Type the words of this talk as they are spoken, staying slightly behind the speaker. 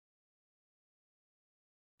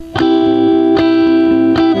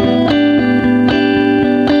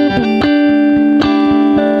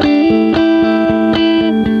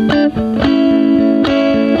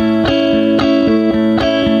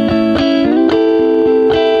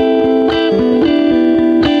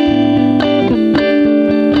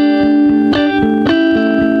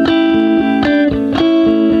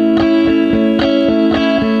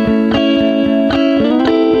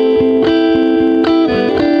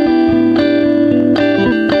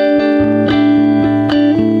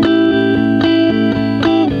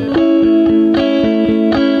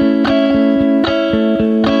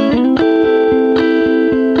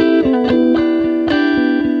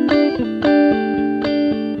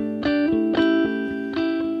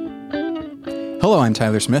Hello, I'm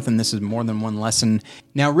Tyler Smith, and this is More Than One Lesson.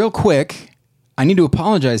 Now, real quick, I need to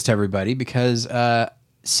apologize to everybody because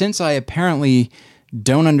since I apparently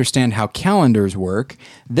don't understand how calendars work,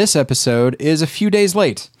 this episode is a few days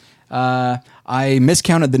late. I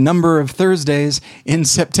miscounted the number of Thursdays in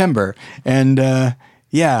September, and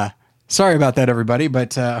sorry about that, everybody,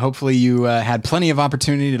 but hopefully you had plenty of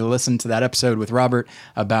opportunity to listen to that episode with Robert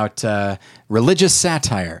about religious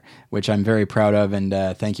satire, which I'm very proud of, and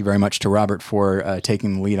thank you very much to Robert for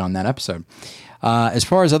taking the lead on that episode. As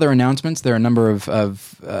far as other announcements, there are a number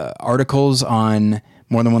of articles on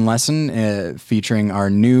More Than One Lesson featuring our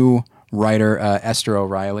new writer, Esther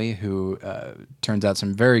O'Reilly, who turns out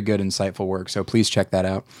some very good, insightful work, so please check that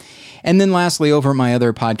out. And then lastly, over at my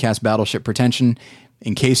other podcast, Battleship Pretension,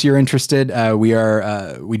 in case you're interested,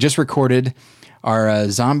 we just recorded our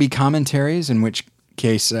zombie commentaries, in which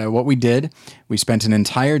case what we did, we spent an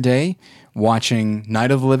entire day watching Night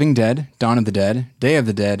of the Living Dead, Dawn of the Dead, Day of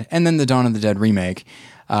the Dead, and then the Dawn of the Dead remake,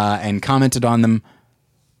 and commented on them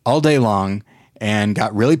all day long, and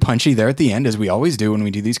got really punchy there at the end, as we always do when we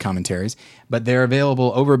do these commentaries. But they're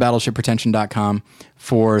available over at battleshippretension.com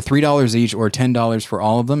for $3 each or $10 for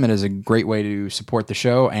all of them. It is a great way to support the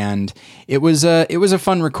show, and it was a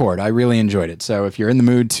fun record. I really enjoyed it. So if you're in the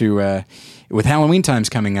mood to, with Halloween times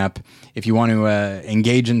coming up, if you want to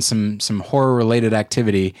engage in some horror-related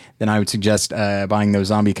activity, then I would suggest buying those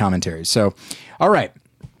zombie commentaries. So, all right.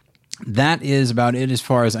 That is about it as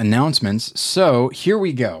far as announcements. So here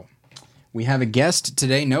we go. We have a guest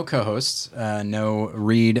today, no co-hosts, no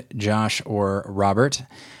Reed, Josh, or Robert.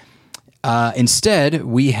 Instead,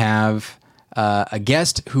 we have a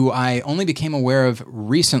guest who I only became aware of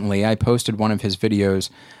recently. I posted one of his videos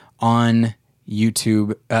on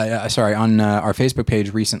YouTube, on our Facebook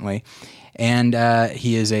page recently. And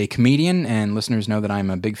he is a comedian, and listeners know that I'm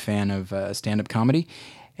a big fan of stand-up comedy.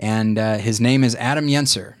 And his name is Adam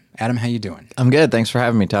Yenser. Adam, how you doing? I'm good. Thanks for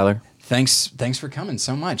having me, Tyler. Thanks for coming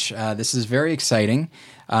so much. This is very exciting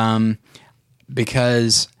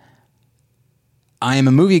because I am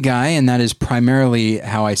a movie guy, and that is primarily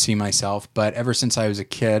how I see myself. But ever since I was a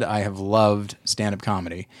kid, I have loved stand-up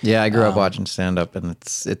comedy. Yeah, I grew up watching stand-up, and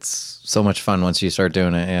it's so much fun once you start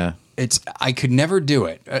doing it. Yeah, I could never do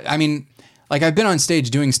it. I mean, like I've been on stage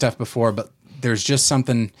doing stuff before, but there's just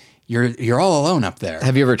something. You're all alone up there.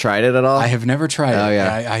 Have you ever tried it at all? I have never tried it. Oh,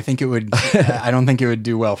 yeah. I think it would. I don't think it would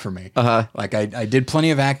do well for me. Uh-huh. Like I did plenty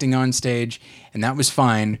of acting on stage, and that was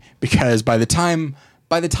fine because by the time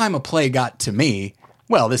a play got to me,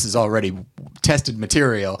 well, this is already tested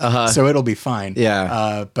material, so it'll be fine.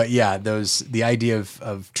 Yeah. But yeah, the idea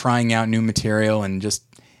of trying out new material and just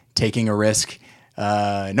taking a risk.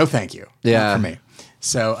 No, thank you. Yeah. Not for me.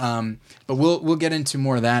 So, but we'll get into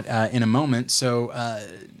more of that in a moment. So.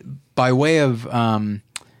 By way of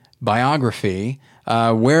biography,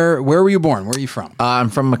 where were you born? Where are you from? I'm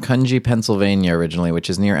from Macungie, Pennsylvania originally, which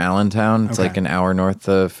is near Allentown. It's like an hour north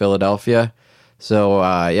of Philadelphia. So,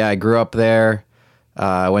 I grew up there.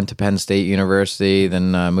 I went to Penn State University,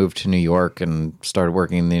 then moved to New York and started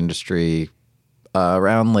working in the industry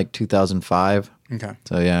around like 2005. Okay.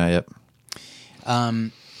 So, yep.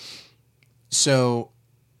 So,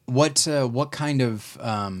 what kind of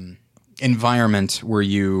environment were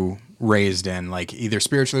you raised in, like either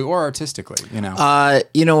spiritually or artistically, when I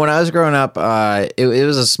was growing up, it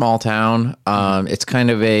was a small town. It's kind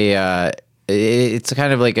of like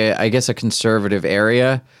I guess a conservative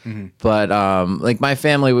area, but like my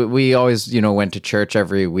family, we always, went to church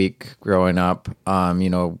every week growing up.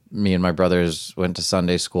 Me and my brothers went to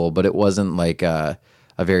Sunday school, but it wasn't like a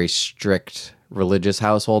very strict religious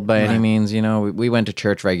household by any means. We went to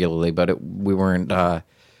church regularly, but we weren't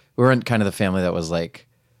kind of the family that was like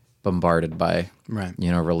bombarded by,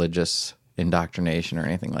 religious indoctrination or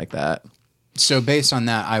anything like that. So based on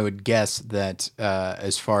that, I would guess that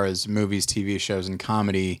as far as movies, TV shows, and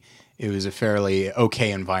comedy, it was a fairly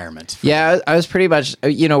okay environment. Yeah, I was pretty much,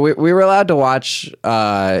 we were allowed to watch,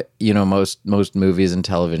 most movies and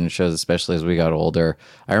television shows, especially as we got older.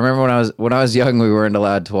 I remember when I was young, we weren't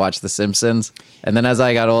allowed to watch The Simpsons. And then as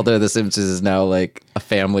I got older, The Simpsons is now like a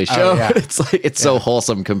family show. Oh, yeah. It's so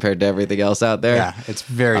wholesome compared to everything else out there. Yeah, it's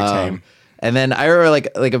very tame. And then I remember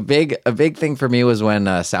like a big thing for me was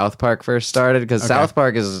when South Park first started, because South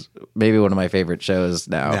Park is maybe one of my favorite shows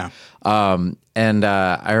now. Yeah. And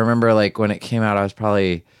I remember like when it came out, I was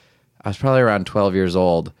probably around 12 years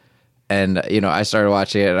old, and I started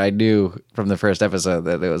watching it, and I knew from the first episode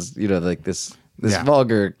that it was like this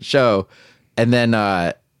vulgar show, and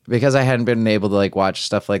then because I hadn't been able to like watch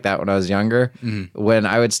stuff like that when I was younger, when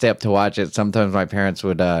I would stay up to watch it, sometimes my parents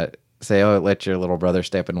would say, "Oh, let your little brother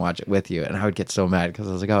stay up and watch it with you," and I would get so mad because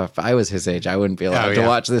I was like, "Oh, if I was his age, I wouldn't be allowed to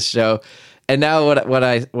watch this show." And now what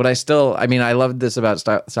I still, I mean, I loved this about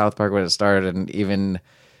South Park when it started, and even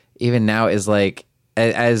now is like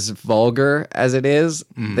as vulgar as it is,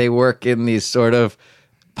 they work in these sort of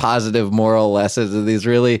positive moral lessons and these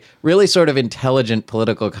really, really sort of intelligent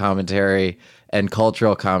political commentary and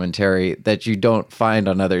cultural commentary that you don't find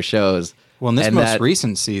on other shows. Well, and this most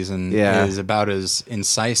recent season is about as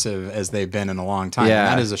incisive as they've been in a long time. Yeah.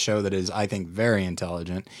 And that is a show that is, I think, very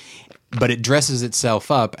intelligent, but it dresses itself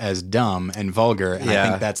up as dumb and vulgar, and I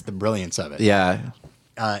think that's the brilliance of it. Yeah.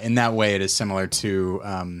 In that way, it is similar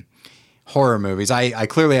to horror movies. I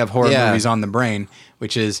clearly have horror movies on the brain,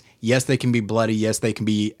 which is, yes, they can be bloody, yes, they can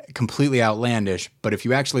be completely outlandish, but if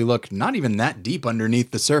you actually look not even that deep underneath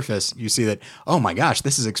the surface, you see that, oh my gosh,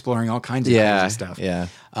 this is exploring all kinds of crazy stuff.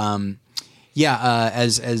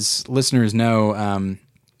 As listeners know,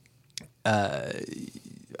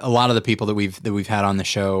 a lot of the people that we've had on the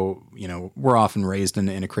show, you know, were often raised in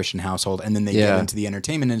a Christian household, and then they get into the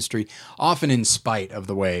entertainment industry, often in spite of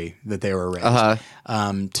the way that they were raised,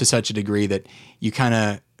 to such a degree that you kind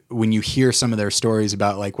of, when you hear some of their stories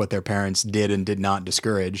about like what their parents did and did not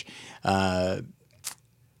discourage, you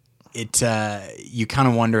kind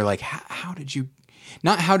of wonder like, how did you?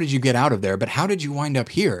 Not how did you get out of there, but how did you wind up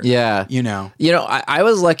here? Yeah. You know, I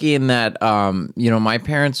was lucky in that, my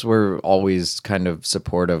parents were always kind of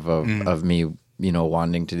supportive of me,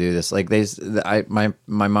 wanting to do this. Like my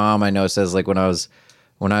mom, I know, says like when I was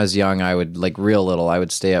young, I would like real little, I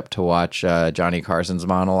would stay up to watch Johnny Carson's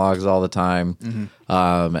monologues all the time.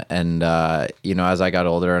 As I got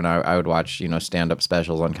older and I would watch, stand-up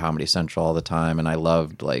specials on Comedy Central all the time. And I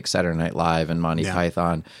loved like Saturday Night Live and Monty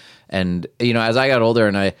Python. And, as I got older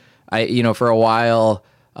and I for a while,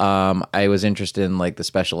 I was interested in like the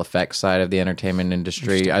special effects side of the entertainment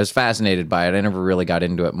industry. I was fascinated by it. I never really got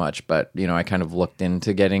into it much, but, I kind of looked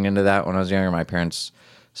into getting into that when I was younger. My parents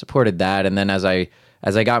supported that. And then as I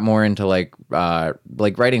got more into like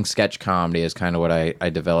writing sketch comedy is kind of what I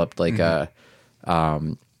developed. Like, I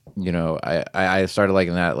started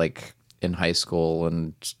liking that like in high school,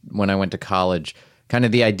 and when I went to college, kind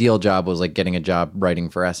of the ideal job was like getting a job writing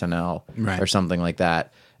for SNL or something like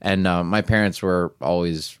that. And my parents were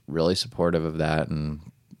always really supportive of that, and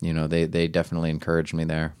they definitely encouraged me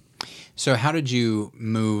there. So how did you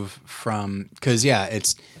move from? Because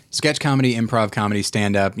it's sketch comedy, improv comedy,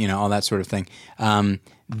 stand up, all that sort of thing.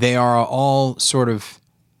 They are all sort of.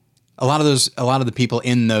 A lot of the people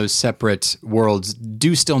in those separate worlds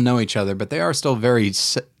do still know each other, but they are still very,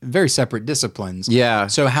 very separate disciplines. Yeah.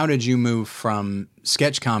 So how did you move from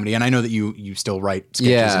sketch comedy? And I know that you still write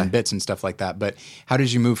sketches and bits and stuff like that, but how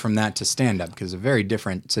did you move from that to stand up? Because it's a very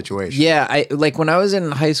different situation. Yeah. I like when I was in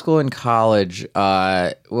high school and college, in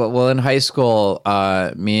high school,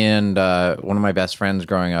 me and one of my best friends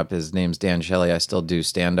growing up, his name's Dan Shelley. I still do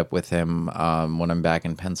stand up with him when I'm back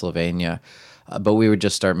in Pennsylvania. But we would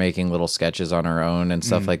just start making little sketches on our own and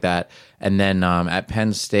stuff like that. And then at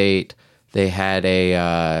Penn State, they had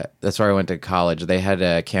that's where I went to college. They had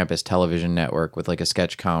a campus television network with like a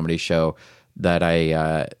sketch comedy show that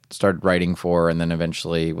I started writing for, and then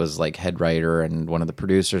eventually was like head writer and one of the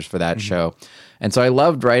producers for that show. And so I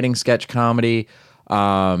loved writing sketch comedy.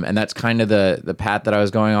 And that's kind of the path that I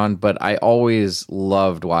was going on. But I always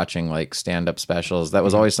loved watching like stand-up specials. That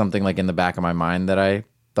was always something like in the back of my mind that I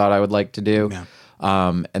thought I would like to do. Yeah.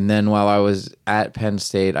 And then while I was at Penn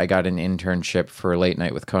State, I got an internship for Late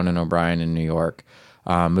Night with Conan O'Brien in New York.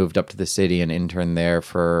 Moved up to the city and interned there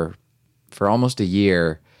for almost a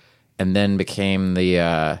year, and then became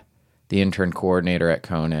the intern coordinator at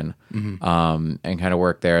Conan, and kind of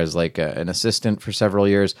worked there as like an assistant for several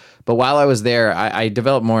years. But while I was there, I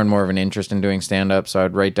developed more and more of an interest in doing stand-up, so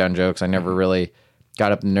I'd write down jokes. I never really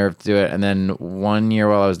got up the nerve to do it. And then one year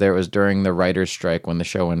while I was there, it was during the writer's strike when the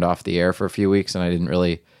show went off the air for a few weeks, and I didn't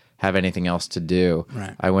really have anything else to do.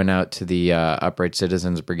 Right. I went out to the Upright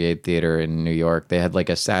Citizens Brigade Theater in New York. They had like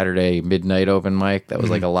a Saturday midnight open mic that was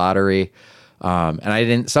like a lottery.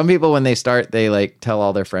 And some people when they start, they like tell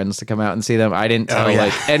all their friends to come out and see them. I didn't tell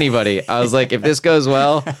like anybody. I was like, if this goes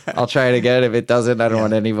well, I'll try it again. If it doesn't, I don't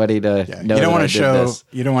want anybody to know. You don't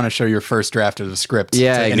want to show your first draft of the script.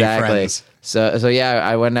 Yeah, to exactly. Any friends. So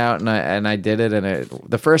I went out and I did it, and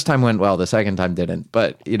the first time went well. The second time didn't,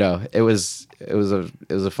 but it was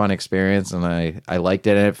a fun experience, and I liked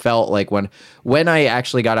it, and it felt like when I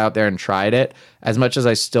actually got out there and tried it, as much as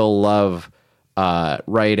I still love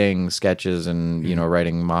writing sketches and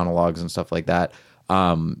writing monologues and stuff like that.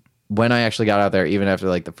 When I actually got out there, even after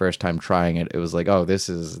like the first time trying it, it was like, oh, this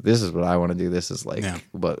is what I want to do. This is like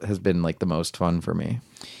what has been like the most fun for me.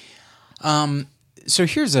 So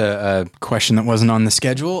here's a question that wasn't on the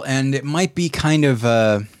schedule, and it might be kind of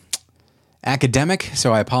academic,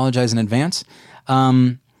 so I apologize in advance.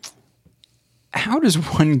 How does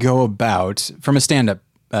one go about, from a stand-up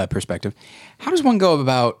perspective, how does one go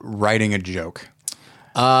about writing a joke?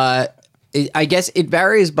 I guess it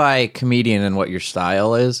varies by comedian and what your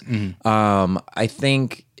style is. I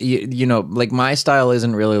think like my style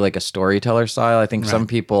isn't really like a storyteller style. I think some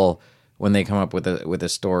people, when they come up with a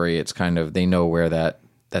story, it's kind of they know where that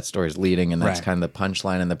story is leading, and that's kind of the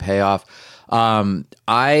punchline and the payoff.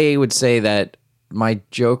 I would say that my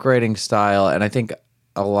joke writing style, and I think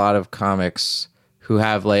a lot of comics who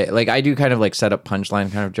have like I do kind of like set up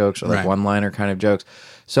punchline kind of jokes or like one-liner kind of jokes.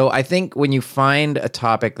 So I think when you find a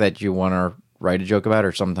topic that you want to write a joke about,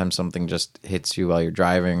 or sometimes something just hits you while you're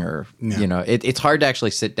driving, or it's hard to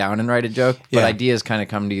actually sit down and write a joke, but ideas kind of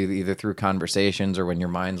come to you either through conversations or when your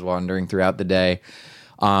mind's wandering throughout the day.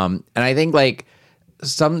 And I think like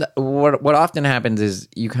what often happens is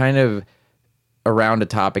you kind of around a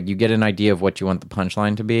topic, you get an idea of what you want the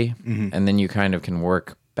punchline to be, and then you kind of can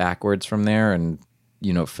work backwards from there and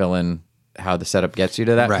fill in how the setup gets you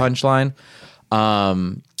to that punchline.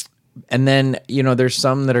 And then, there's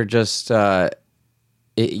some that are just,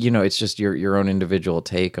 it's just your own individual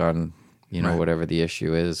take on, whatever the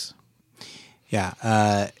issue is.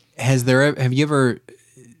 Yeah. Have you ever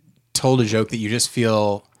told a joke that you just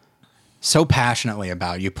feel so passionately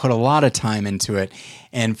about? You put a lot of time into it,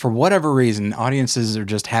 and for whatever reason, audiences are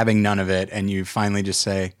just having none of it, and you finally just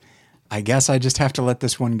say, I guess I just have to let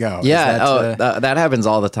this one go. Yeah. That happens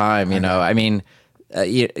all the time. I mean,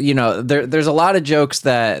 there's a lot of jokes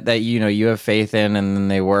that you have faith in, and then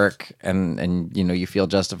they work, and you feel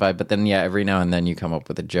justified. But then every now and then you come up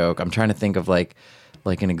with a joke. I'm trying to think of like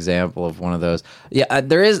an example of one of those. Yeah,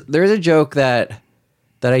 there is a joke that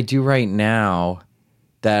I do right now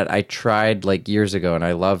that I tried like years ago and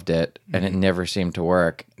I loved it, and it never seemed to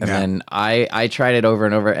work. And then I tried it over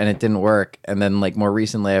and over and it didn't work. And then like more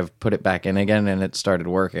recently I've put it back in again and it started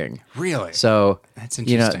working. Really? So that's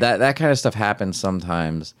interesting. That kind of stuff happens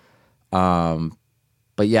sometimes. But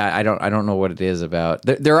yeah, I don't know what it is about.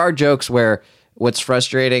 There are jokes where what's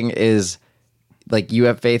frustrating is like you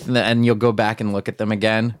have faith in them and you'll go back and look at them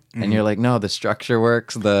again and you're like, no, the structure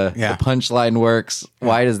works, the punchline works.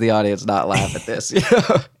 Why does the audience not laugh at this?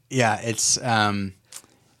 Yeah, it's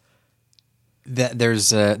there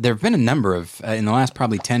have been a number of in the last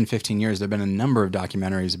probably 10, 15 years, there have been a number of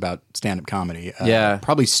documentaries about stand-up comedy.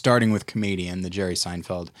 Probably starting with Comedian, the Jerry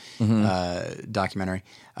Seinfeld documentary.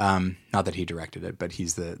 Not that he directed it, but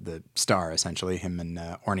he's the star essentially, him and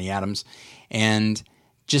Orny Adams. And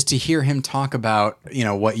just to hear him talk about,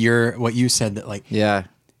 what you said, that like,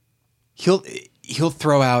 he'll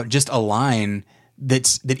throw out just a line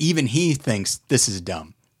that even he thinks this is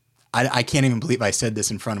dumb. I can't even believe I said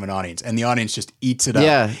this in front of an audience, and the audience just eats it up.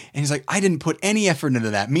 Yeah. And he's like, I didn't put any effort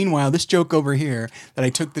into that. Meanwhile, this joke over here that I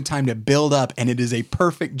took the time to build up, and it is a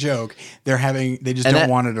perfect joke. They just don't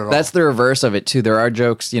want it at all. That's the reverse of it too. There are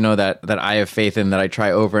jokes, that I have faith in that I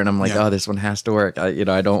try over, and I'm like, oh, this one has to work.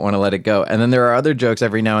 I don't want to let it go. And then there are other jokes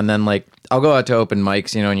every now and then, like I'll go out to open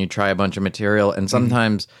mics, and you try a bunch of material, and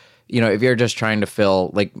sometimes. If you're just trying to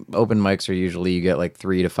fill, like open mics are usually you get like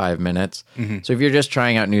 3 to 5 minutes. So if you're just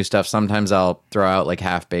trying out new stuff, sometimes I'll throw out like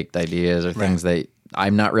half-baked ideas or things that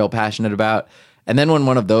I'm not real passionate about. And then when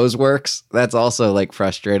one of those works, that's also like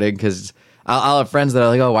frustrating because I'll have friends that are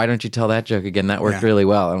like, oh, why don't you tell that joke again? That worked really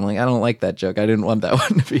well. I'm like, I don't like that joke. I didn't want that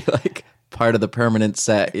one to be like part of the permanent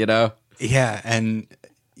set, Yeah, and...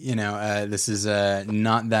 this is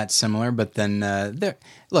not that similar, but then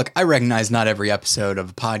look, I recognize not every episode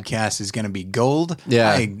of a podcast is going to be gold. Yeah,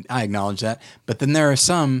 I acknowledge that. But then there are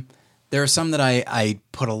some that I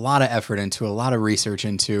put a lot of effort into, a lot of research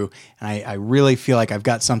into, and I really feel like I've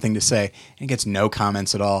got something to say, and it gets no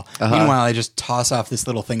comments at all. Meanwhile, I just toss off this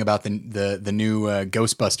little thing about the new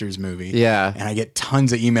Ghostbusters movie. Yeah, and I get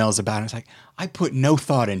tons of emails about it. It's like, I put no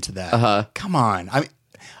thought into that. Come on.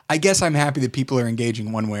 I guess I'm happy that people are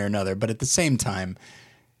engaging one way or another, but at the same time,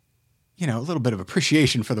 a little bit of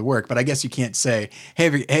appreciation for the work. But I guess you can't say,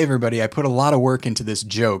 hey, everybody, I put a lot of work into this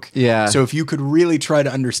joke. Yeah. So if you could really try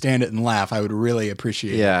to understand it and laugh, I would really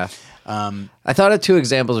appreciate it. I thought of 2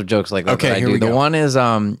 examples of jokes like that. Okay, that I here do. we go. The one is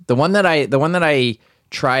the one that I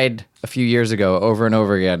tried a few years ago over and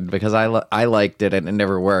over again because I liked it and it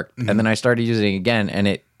never worked, and then I started using it again and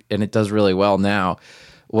it does really well now.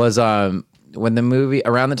 Was when the movie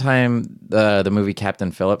around the time the movie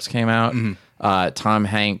Captain Phillips came out, Tom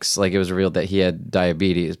Hanks, like it was revealed that he had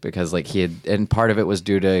diabetes because like and part of it was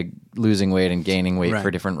due to losing weight and gaining weight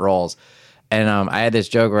for different roles. And I had this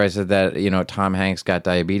joke where I said that, Tom Hanks got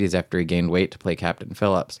diabetes after he gained weight to play Captain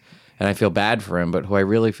Phillips. And I feel bad for him, but who I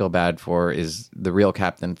really feel bad for is the real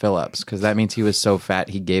Captain Phillips, because that means he was so fat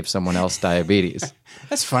he gave someone else diabetes.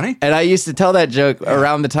 That's funny. And I used to tell that joke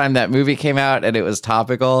around the time that movie came out, and it was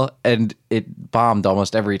topical, and it bombed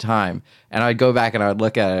almost every time. And I'd go back and I would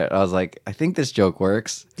look at it, and I was like, I think this joke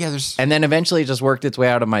works. Yeah, And then eventually it just worked its way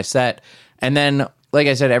out of my set. And then, like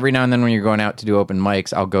I said, every now and then when you're going out to do open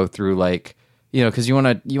mics, I'll go through like, because you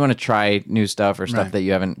want to try new stuff or stuff Right. that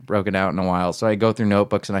you haven't broken out in a while. So I go through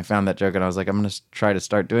notebooks and I found that joke and I was like, I'm going to try to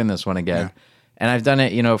start doing this one again. Yeah. And I've done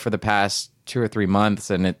it, for the past 2 or 3 months,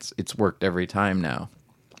 and it's worked every time now.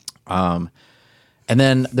 And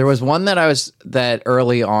then there was one that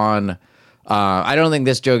early on. I don't think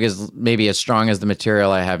this joke is maybe as strong as the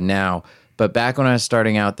material I have now. But back when I was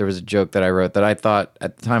starting out, there was a joke that I wrote that I thought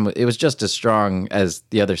at the time it was just as strong as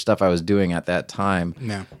the other stuff I was doing at that time.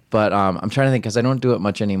 Yeah. But I'm trying to think, because I don't do it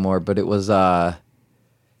much anymore. But it was I'm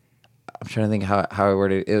trying to think how I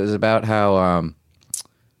worded it. It was about how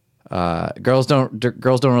girls don't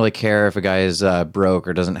really care if a guy is broke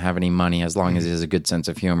or doesn't have any money as long as he has a good sense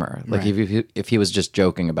of humor. Like Right. if he was just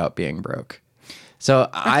joking about being broke. So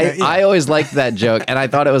yeah. I always liked that joke, and I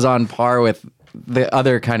thought it was on par with the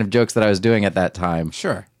other kind of jokes that I was doing at that time.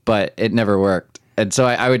 Sure. But it never worked. And so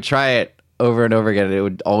I would try it over and over again, and it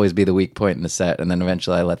would always be the weak point in the set, and then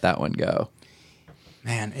eventually I let that one go.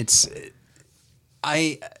 Man,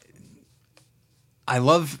 I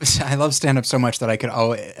love stand-up so much that I could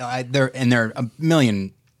there are a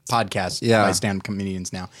million podcasts by stand-up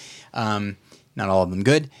comedians now. Not all of them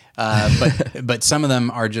good, but some of them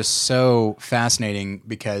are just so fascinating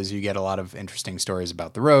because you get a lot of interesting stories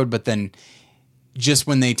about the road. But then, just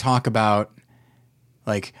when they talk about,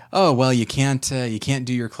 like, oh well, you can't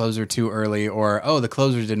do your closer too early, or oh, the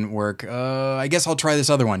closer didn't work. I guess I'll try this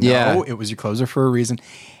other one. Yeah. No, it was your closer for a reason,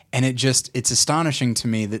 and it's astonishing to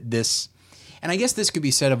me that this, and I guess this could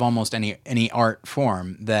be said of almost any art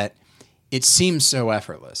form, that it seems so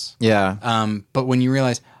effortless. Yeah. But when you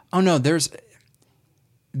realize, oh no,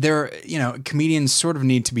 comedians sort of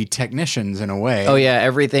need to be technicians in a way. Oh yeah,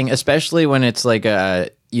 everything, especially when it's like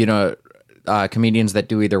comedians that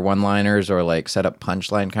do either one-liners or like set up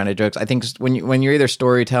punchline kind of jokes. I think when you're either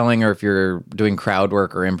storytelling or if you're doing crowd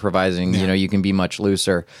work or improvising, you can be much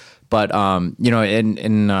looser. But whether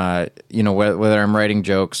I'm writing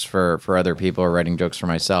jokes for other people or writing jokes for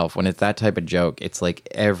myself, when it's that type of joke, it's like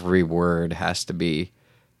every word has to be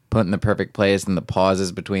put in the perfect place, and the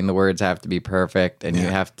pauses between the words have to be perfect, and you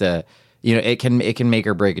have to, it can make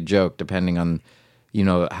or break a joke depending on,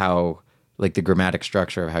 how, like, the grammatic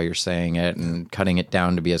structure of how you're saying it and cutting it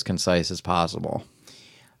down to be as concise as possible.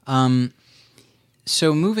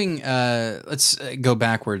 So moving, let's go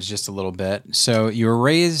backwards just a little bit. So you were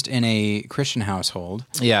raised in a Christian household.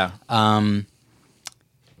 Yeah.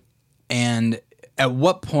 And at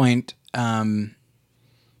what point, because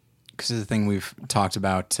it's the thing we've talked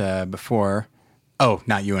about before. Oh,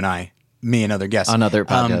 not you and I, me and other guests. On other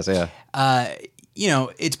podcasts,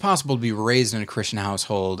 It's possible to be raised in a Christian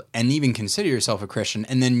household and even consider yourself a Christian,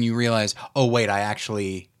 and then you realize, oh wait,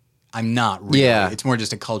 I'm not really. Yeah. It's more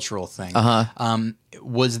just a cultural thing.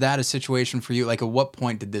 Was that a situation for you? Like, at what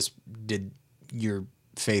point did your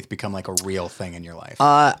faith become like a real thing in your life?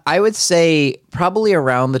 I would say probably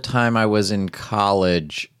around the time I was in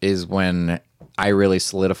college is when I really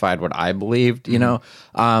solidified what I believed, Like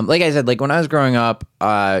I said, like when I was growing up,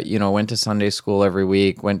 went to Sunday school every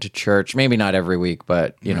week, went to church, maybe not every week,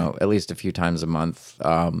 but, at least a few times a month,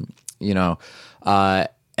 and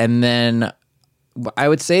then I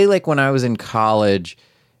would say like when I was in college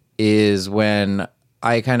is when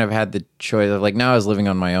I kind of had the choice of like, now I was living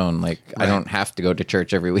on my own. Like I don't have to go to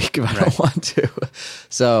church every week if I don't want to.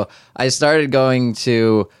 So I started going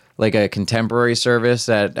to like a contemporary service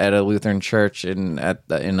at a Lutheran church in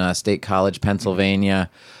State College, Pennsylvania.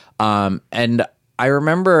 And I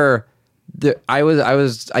remember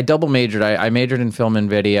I double majored. I majored in film and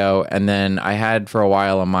video, and then I had for a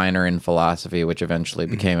while a minor in philosophy, which eventually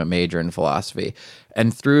became a major in philosophy.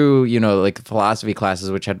 And through, like the philosophy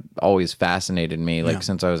classes, which had always fascinated me, like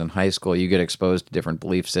since I was in high school, you get exposed to different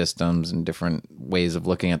belief systems and different ways of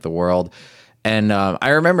looking at the world. And I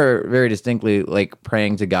remember very distinctly, like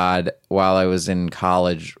praying to God while I was in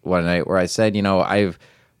college one night, where I said,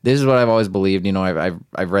 this is what I've always believed.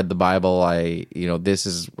 I've read the Bible. This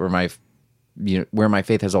is where my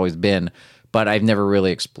faith has always been, but I've never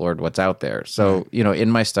really explored what's out there. So,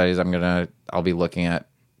 in my studies, I'll be looking at,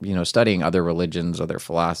 studying other religions, other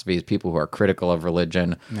philosophies, people who are critical of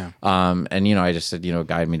religion. Yeah. And, I just said,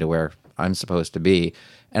 guide me to where I'm supposed to be.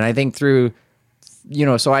 And I think through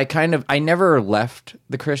so I never left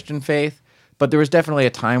the Christian faith, but there was definitely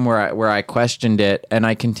a time where I questioned it, and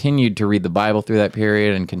I continued to read the Bible through that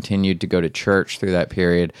period and continued to go to church through that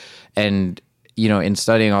period. And, in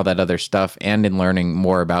studying all that other stuff and in learning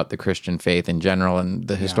more about the Christian faith in general and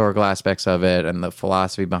the historical aspects of it and the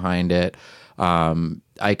philosophy behind it,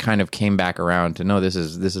 I kind of came back around to, no, this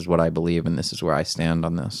is what I believe, and this is where I stand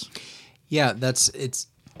on this. Yeah,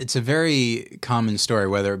 it's a very common story,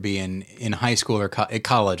 whether it be in high school or at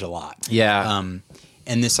college a lot. Yeah.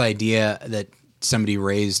 And this idea that somebody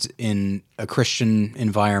raised in a Christian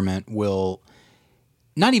environment will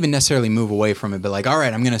not even necessarily move away from it, but like, all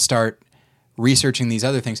right, I'm going to start researching these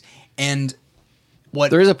other things. And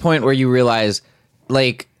there is a point where you realize,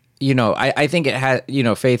 like, I think it has,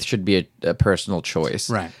 faith should be a personal choice.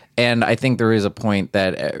 Right. And I think there is a point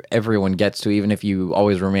that everyone gets to, even if you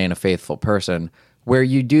always remain a faithful person, where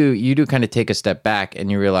you do kind of take a step back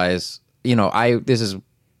and you realize, this is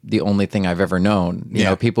the only thing I've ever known. You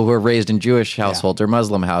know, people who are raised in Jewish households or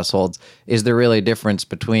Muslim households, is there really a difference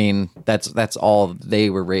between that's all they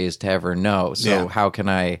were raised to ever know? So how can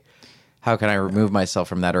I remove myself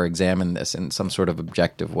from that or examine this in some sort of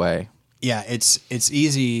objective way? Yeah, it's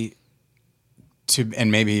easy to,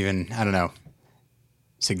 and maybe even, I don't know,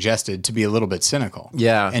 suggested to be a little bit cynical.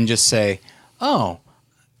 Yeah. And just say, oh,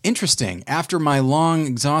 interesting. After my long,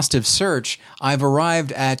 exhaustive search, I've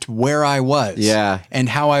arrived at where I was. Yeah. And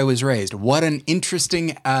how I was raised. What an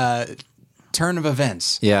interesting turn of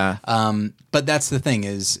events. Yeah. But that's the thing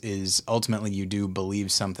is ultimately you do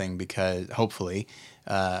believe something because, hopefully,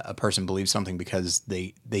 a person believes something because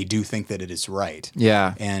they do think that it is right.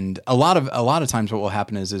 Yeah. And a lot of times what will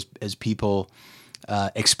happen is as people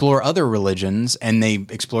explore other religions and they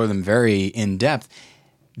explore them very in depth,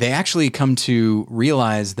 they actually come to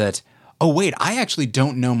realize that, oh wait, I actually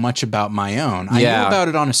don't know much about my own. I know about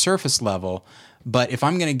it on a surface level, but if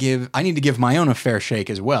I'm going to I need to give my own a fair shake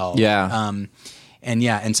as well. Yeah.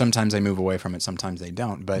 And sometimes they move away from it, sometimes they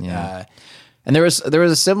don't. But and there was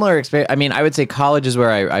a similar experience. I mean, I would say college is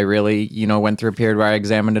where I really, went through a period where I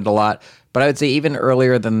examined it a lot. But I would say even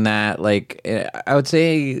earlier than that, like I would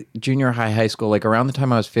say junior high school, like around the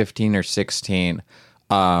time I was 15 or 16,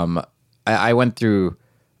 I went through.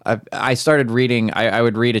 I started reading. I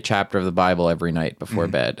would read a chapter of the Bible every night before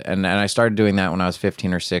bed, and I started doing that when I was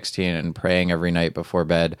 15 or 16, and praying every night before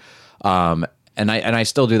bed. And I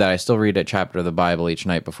still do that. I still read a chapter of the Bible each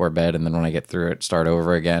night before bed, and then when I get through it, start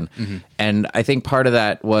over again. And I think part of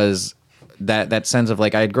that was that sense of,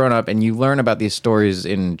 like, I had grown up, and you learn about these stories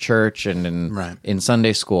in church and in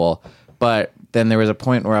Sunday school, but then there was a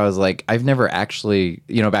point where I was like, I've never actually,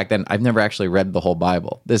 back then, I've never actually read the whole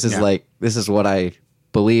Bible. This is what I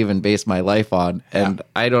believe and base my life on, and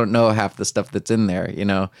I don't know half the stuff that's in there,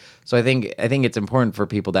 So I think it's important for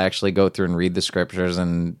people to actually go through and read the scriptures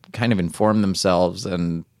and kind of inform themselves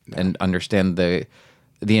and understand the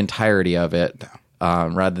entirety of it,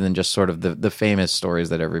 rather than just sort of the famous stories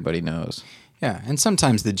that everybody knows. Yeah, and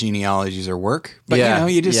sometimes the genealogies are work, but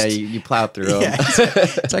you just you plow through them. Yeah,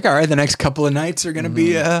 it's like, all right, the next couple of nights are going to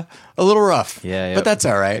be a little rough. Yeah, but that's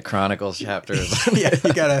all right. The Chronicles chapters. Yeah,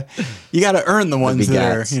 you gotta earn the ones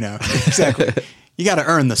that are, exactly. You got to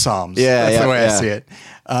earn the Psalms. Yeah, that's the way I see it.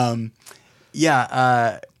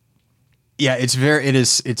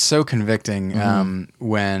 It's so convicting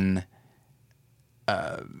when.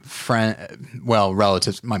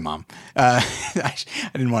 Relatives, my mom, I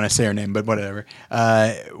didn't want to say her name, but whatever.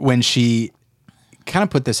 When she kind of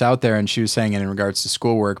put this out there, and she was saying it in regards to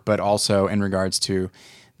schoolwork, but also in regards to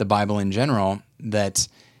the Bible in general, that,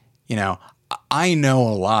 I know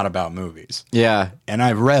a lot about movies. Yeah. And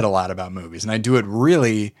I've read a lot about movies, and I do it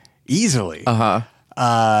really easily.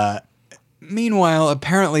 Meanwhile,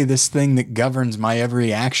 apparently this thing that governs my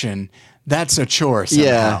every action, that's a chore somehow.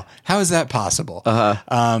 Yeah. How is that possible?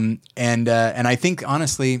 And I think,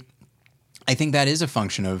 honestly, that is a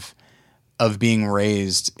function of being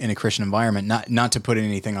raised in a Christian environment. Not to put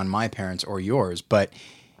anything on my parents or yours, but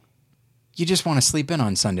you just want to sleep in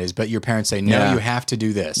on Sundays, but your parents say, no, you have to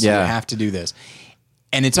do this. Yeah. You have to do this.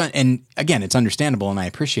 And and again, it's understandable, and I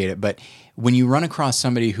appreciate it. But when you run across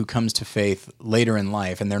somebody who comes to faith later in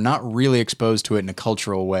life, and they're not really exposed to it in a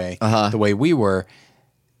cultural way, the way we were,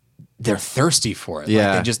 they're thirsty for it.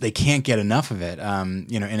 Yeah. Like they can't get enough of it.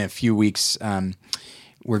 In a few weeks,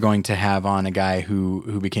 we're going to have on a guy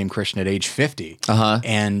who became Christian at age 50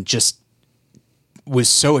 and just was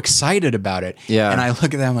so excited about it. Yeah. And I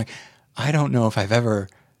look at that, I'm like, I don't know if I've ever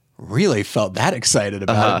really felt that excited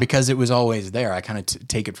about it, because it was always there. I kind of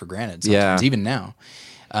take it for granted sometimes, even now.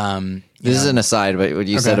 This is an aside, but what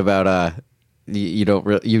you said about you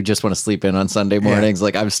don't you just want to sleep in on Sunday mornings.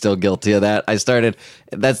 Like I'm still guilty of that.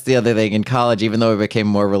 That's the other thing in college, even though I became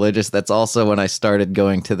more religious, that's also when I started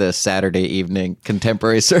going to the Saturday evening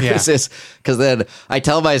contemporary services. Cause then I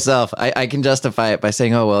tell myself I can justify it by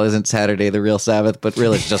saying, oh, well, isn't Saturday the real Sabbath? But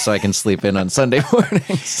really it's just so I can sleep in on Sunday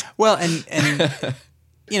mornings. Well, and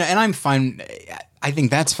and I'm fine. I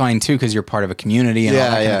think that's fine too, because you're part of a community and all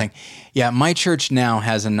that kind of thing. Yeah. My church now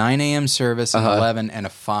has a 9 a.m. service, an 11 and a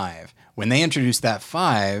 5. When they introduced that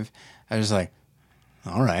 5, I was like,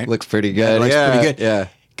 all right. Looks pretty good. Looks pretty good. Yeah.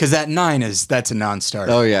 Because that 9 that's a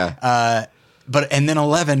non-starter. Oh, yeah. And then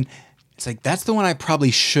 11, it's like, that's the one I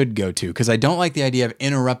probably should go to, because I don't like the idea of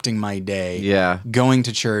interrupting my day, going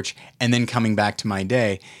to church, and then coming back to my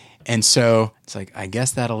day. And so it's like, I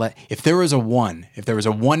guess if there was a 1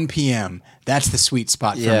 p.m., that's the sweet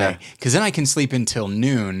spot for me. Because then I can sleep until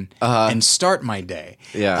noon and start my day.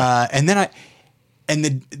 Yeah. And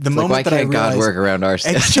then the moment why that I can't realized, God work around our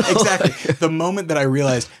schedule? Exactly. The moment that I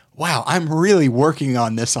realized, wow, I'm really working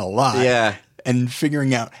on this a lot. Yeah. And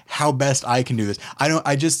figuring out how best I can do this.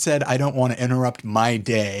 I just said I don't want to interrupt my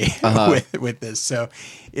day with this. So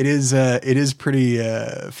it is pretty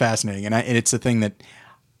fascinating. And it's a thing that,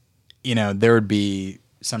 there would be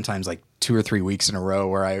sometimes like 2 or 3 weeks in a row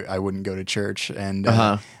where I wouldn't go to church. And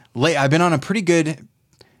I've been on a pretty good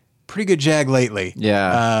jag lately.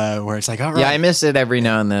 Yeah. Where it's like, all right. Yeah, I miss it every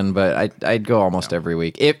now and then, but I'd go almost every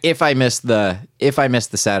week. If I miss the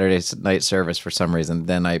Saturday night service for some reason,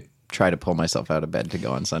 then I try to pull myself out of bed to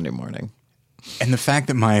go on Sunday morning. And the fact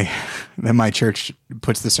that my church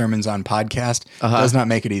puts the sermons on podcast does not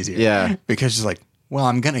make it easier. Yeah. Because it's like, well,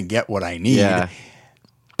 I'm gonna get what I need. Yeah.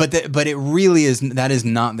 But it really is. That is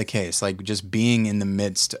not the case. Like just being in the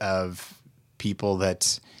midst of people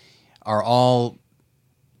that are all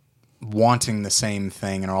wanting the same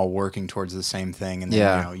thing and are all working towards the same thing, and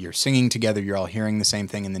then you're singing together, you're all hearing the same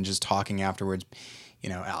thing, and then just talking afterwards.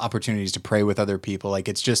 Opportunities to pray with other people. Like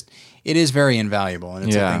it is very invaluable, and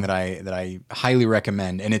it's a thing that I highly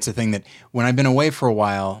recommend. And it's a thing that when I've been away for a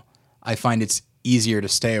while, I find it's easier to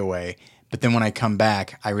stay away. But then when I come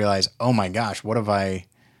back, I realize, oh my gosh, what have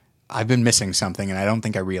I've been missing something, and I don't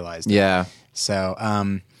think I realized it. Yeah. So,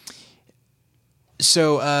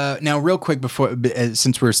 now real quick before,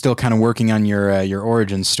 since we're still kind of working on your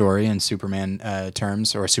origin story in Superman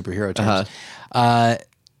terms or superhero terms,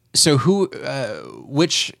 so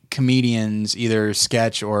which comedians, either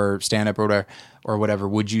sketch or stand up or whatever,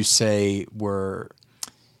 would you say were?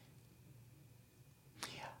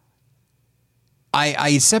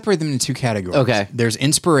 I separate them into 2 categories. Okay. There's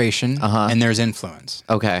inspiration and there's influence.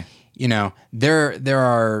 Okay. There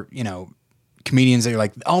are, comedians that you're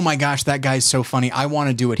like, oh my gosh, that guy's so funny. I want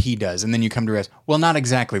to do what he does. And then you come to realize, well, not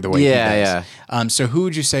exactly the way he does. Yeah. So who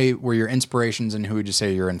would you say were your inspirations and who would you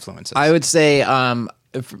say your influences? I would say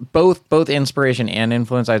both inspiration and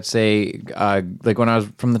influence. I'd say like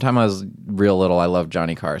from the time I was real little, I loved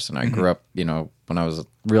Johnny Carson. I grew up, when I was a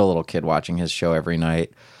real little kid watching his show every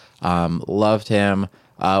night. Loved him.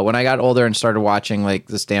 When I got older and started watching like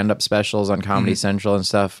the stand-up specials on Comedy Central and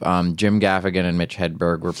stuff, Jim Gaffigan and Mitch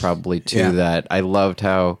Hedberg were probably two that I loved.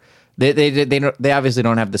 How they obviously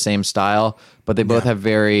don't have the same style, but they both have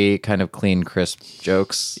very kind of clean, crisp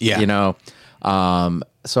jokes. Yeah.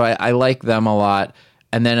 So I like them a lot.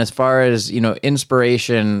 And then as far as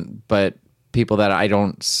inspiration, but people that I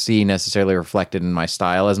don't see necessarily reflected in my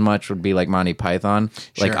style as much would be like Monty Python.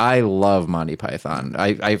 Sure. Like I love Monty Python.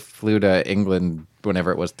 I flew to England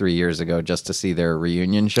whenever it was 3 years ago just to see their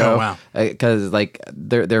reunion show. Oh, wow. Because like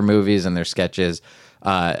their movies and their sketches,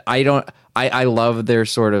 I love their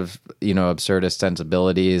sort of absurdist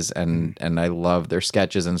sensibilities and I love their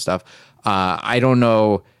sketches and stuff. I don't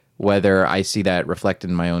know whether I see that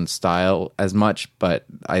reflected in my own style as much, but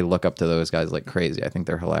I look up to those guys like crazy. I think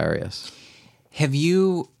they're hilarious. Have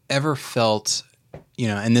you ever felt,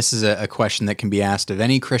 and this is a question that can be asked of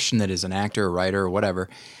any Christian that is an actor or writer or whatever,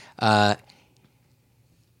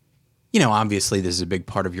 obviously this is a big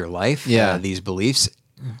part of your life, these beliefs.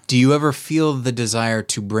 Do you ever feel the desire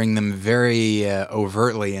to bring them very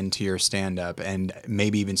overtly into your stand-up and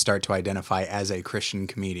maybe even start to identify as a Christian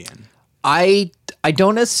comedian? I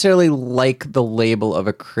don't necessarily like the label of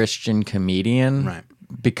a Christian comedian, right?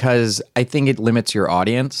 Because I think it limits your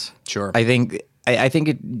audience. Sure. I think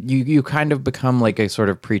you kind of become like a sort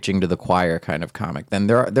of preaching to the choir kind of comic. Then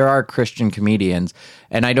there are Christian comedians,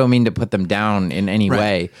 and I don't mean to put them down in any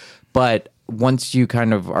way, but once you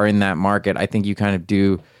kind of are in that market, I think you kind of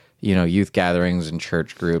do, youth gatherings and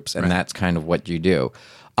church groups, and that's kind of what you do.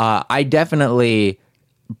 I definitely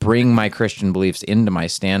bring my Christian beliefs into my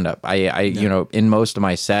stand-up. I you know, in most of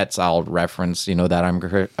my sets, I'll reference, you know, that I'm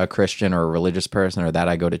a Christian or a religious person, or that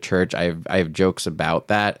I go to church. I have jokes about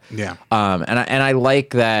that. Yeah. And I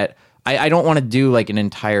like that. I don't want to do like an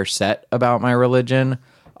entire set about my religion.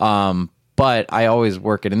 But I always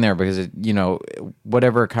work it in there because, you know,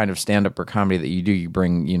 whatever kind of stand-up or comedy that you do, you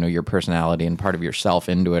bring, you know, your personality and part of yourself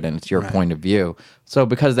into it, and it's your point of view. So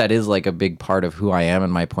because that is like a big part of who I am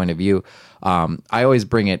and my point of view, I always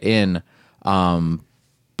bring it in.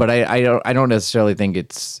 But I don't necessarily think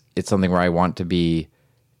it's something where I want to be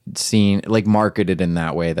seen, like marketed in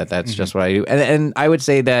that way, that's just what I do. And I would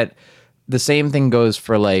say that the same thing goes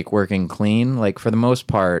for like working clean. Like for the most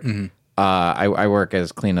part, I work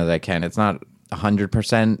as clean as I can. It's not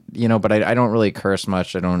 100%, you know, but I don't really curse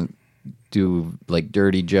much. I don't do like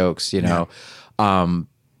dirty jokes, you know.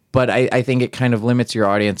 But I think it kind of limits your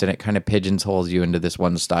audience, and it kind of pigeonholes you into this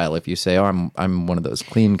one style. If you say, "Oh, I'm one of those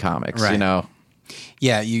clean comics," you know.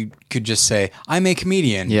 Yeah, you could just say, "I'm a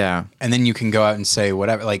comedian." Yeah, and then you can go out and say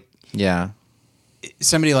whatever. Like,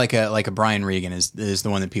 somebody like a Brian Regan is the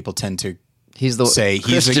one that people tend to. He's the say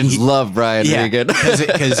Christians love Brian Regan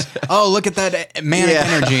because look at that manic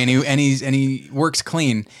energy, and he works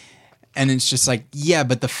clean, and it's just like, yeah,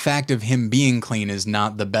 but the fact of him being clean is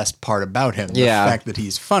not the best part about him. The fact that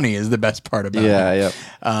he's funny is the best part about him.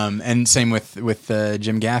 And same with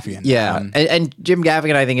Jim Gaffigan. And Jim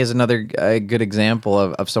Gaffigan, I think, is another good example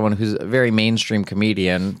of someone who's a very mainstream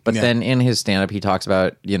comedian, but then in his stand-up he talks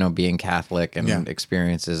about, you know, being Catholic and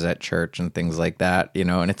experiences at church and things like that, you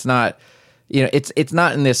know, and it's not. You know, it's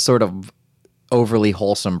not in this sort of overly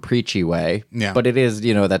wholesome, preachy way, but it is,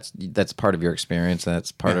 you know, that's part of your experience, and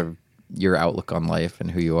that's part of your outlook on life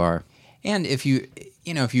and who you are. And if you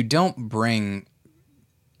don't bring,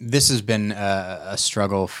 this has been a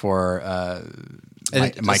struggle for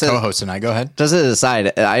my co-host and I. Go ahead. Just as an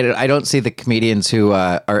aside, I don't see the comedians who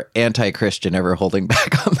are anti-Christian ever holding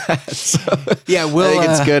back on that. So yeah,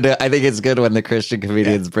 I think it's good when the Christian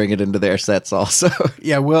comedians bring it into their sets also.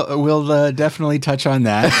 Yeah, we'll definitely touch on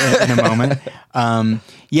that in a moment.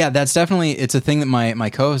 Yeah, that's definitely, it's a thing that my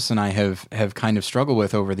co-hosts and I have kind of struggled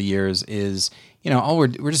with over the years. Is, you know,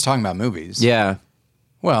 we're just talking about movies. Yeah.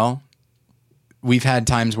 Well, we've had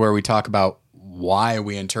times where we talk about why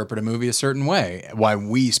we interpret a movie a certain way, why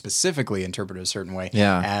we specifically interpret it a certain way.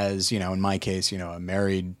 Yeah. As, you know, in my case, you know, a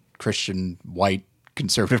married Christian, white,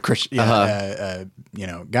 conservative Christian, you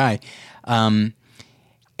know, guy. And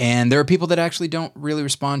there are people that actually don't really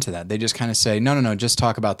respond to that. They just kind of say, no, just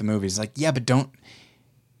talk about the movies. Like, yeah,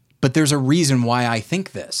 but there's a reason why I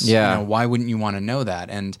think this. Yeah. You know, why wouldn't you want to know that?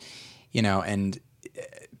 And, you know,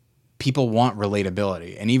 people want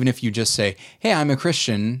relatability. And even if you just say, hey, I'm a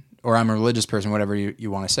Christian, or I'm a religious person, whatever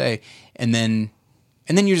you want to say, and then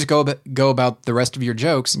you just go about the rest of your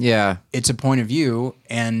jokes. Yeah, it's a point of view,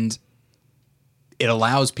 and it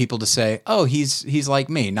allows people to say, "Oh, he's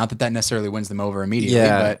like me." Not that necessarily wins them over immediately,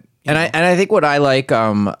 but I think what I like,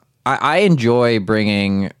 I enjoy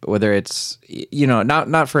bringing, whether it's, you know,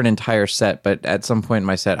 not for an entire set, but at some point in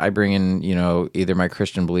my set, I bring in, you know, either my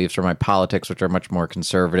Christian beliefs or my politics, which are much more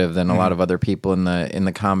conservative than a lot of other people in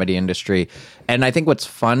the comedy industry. And I think what's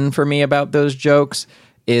fun for me about those jokes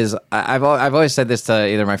is, I've always said this to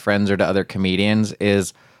either my friends or to other comedians,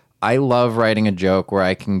 is I love writing a joke where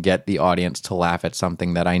I can get the audience to laugh at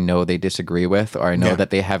something that I know they disagree with, or I know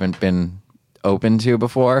that they haven't been open to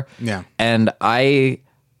before. Yeah. And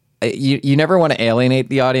you never want to alienate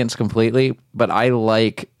the audience completely, but I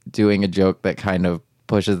like doing a joke that kind of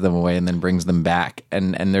pushes them away and then brings them back.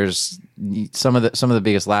 And there's some of the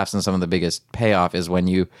biggest laughs and some of the biggest payoff is when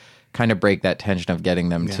you kind of break that tension of getting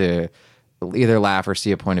them to either laugh or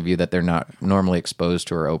see a point of view that they're not normally exposed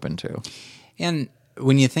to or open to. And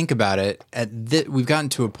when you think about it, we've gotten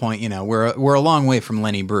to a point, you know, we're a long way from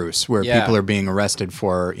Lenny Bruce, where people are being arrested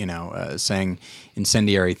for, you know, saying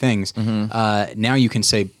incendiary things. Now you can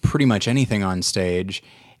say pretty much anything on stage,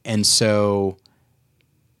 and so,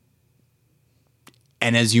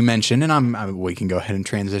 and as you mentioned, and we can go ahead and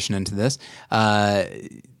transition into this.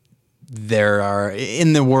 There are,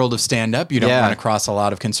 in the world of stand-up, you don't run across a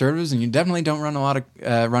lot of conservatives, and you definitely don't run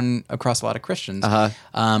across a lot of Christians.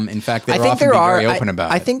 In fact, they're often very open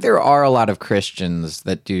about it. I think there are a lot of Christians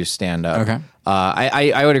that do stand-up. Okay.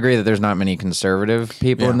 I would agree that there's not many conservative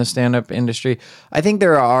people in the stand-up industry. I think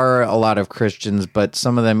there are a lot of Christians, but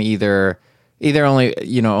some of them either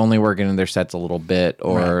only working in their sets a little bit,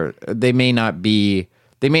 or they may not be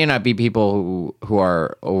people who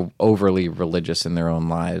are overly religious in their own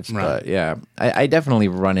lives. Right. But yeah, I definitely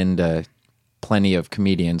run into plenty of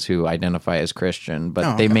comedians who identify as Christian,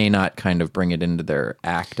 but they may not kind of bring it into their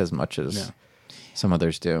act as much as some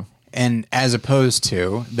others do. And as opposed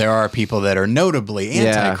to, there are people that are notably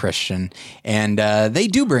anti-Christian, and they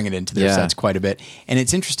do bring it into their sets quite a bit. And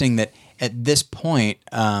it's interesting that at this point,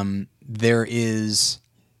 there's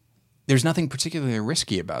nothing particularly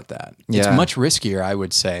risky about that. It's much riskier, I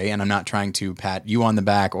would say, and I'm not trying to pat you on the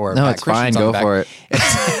back or pat it's Christians fine. on the back.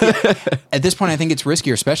 Go for it. At this point, I think it's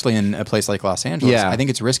riskier, especially in a place like Los Angeles. Yeah. I think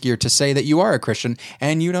it's riskier to say that you are a Christian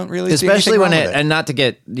and you don't really Especially see when anything wrong with and not to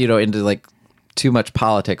get, into like too much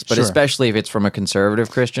politics, but Sure. especially if it's from a conservative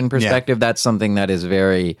Christian perspective, that's something that is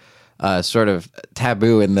very sort of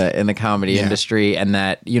taboo in the comedy industry, and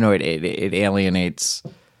that it alienates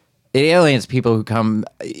people who come.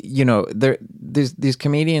 There's these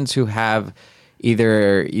comedians who have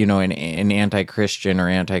either an anti-Christian or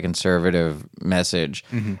anti-conservative message.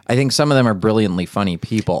 Mm-hmm. I think some of them are brilliantly funny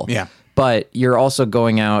people. Yeah. But you're also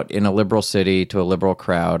going out in a liberal city to a liberal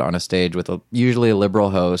crowd on a stage with usually a liberal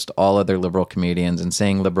host, all other liberal comedians, and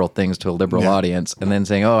saying liberal things to a liberal audience, and then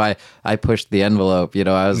saying, "Oh, I pushed the envelope."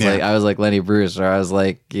 I was like Lenny Bruce, or I was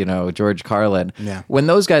like George Carlin. Yeah. When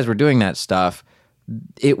those guys were doing that stuff,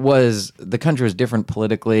 the country was different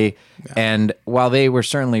politically, and while they were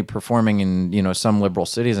certainly performing in some liberal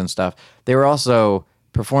cities and stuff, they were also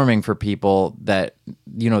performing for people that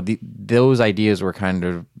those ideas were kind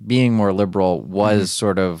of being more liberal was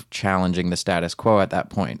sort of challenging the status quo at that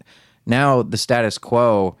point. Now the status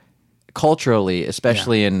quo culturally,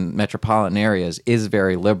 especially in metropolitan areas, is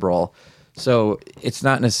very liberal. So it's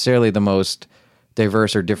not necessarily the most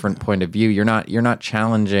diverse or different point of view. You're not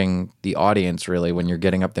challenging the audience really when you're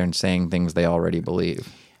getting up there and saying things they already believe.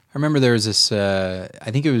 I remember there was this, I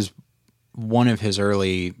think it was one of his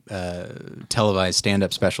early televised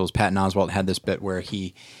stand-up specials. Patton Oswalt had this bit where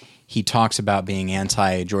he talks about being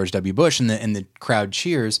anti-George W. Bush, and the crowd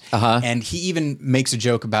cheers, and he even makes a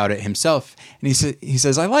joke about it himself. And he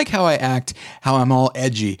says, "I like how I act, how I'm all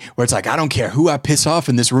edgy, where it's like I don't care who I piss off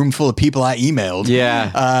in this room full of people I emailed."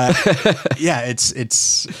 Yeah,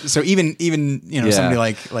 it's so even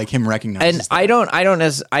somebody like him recognizes.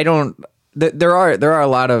 And there are a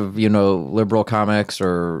lot of liberal comics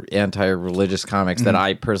or anti-religious comics that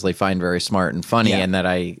I personally find very smart and funny, and that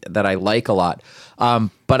I like a lot.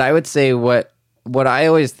 But I would say what I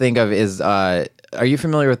always think of is, are you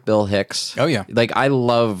familiar with Bill Hicks? Oh yeah, like I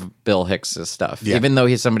love Bill Hicks's stuff, even though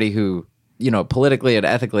he's somebody who politically and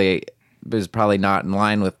ethically is probably not in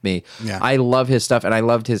line with me. Yeah. I love his stuff, and I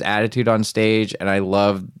loved his attitude on stage, and I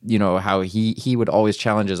love how he would always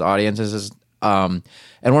challenge his audiences.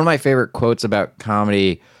 And one of my favorite quotes about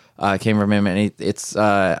comedy came from him, and it's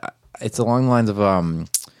along the lines of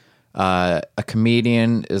a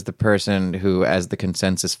comedian is the person who, as the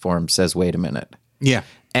consensus forms, says, "Wait a minute." Yeah,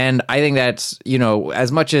 and I think that's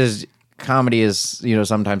as much as comedy is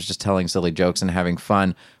sometimes just telling silly jokes and having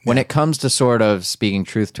fun. When it comes to sort of speaking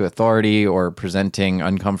truth to authority or presenting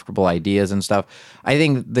uncomfortable ideas and stuff, I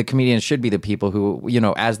think the comedians should be the people who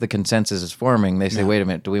as the consensus is forming, they say, "Wait a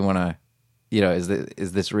minute, do we want to?"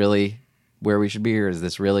 Is this really where we should be, or is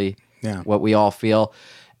this really what we all feel?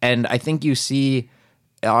 And I think you see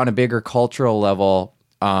on a bigger cultural level,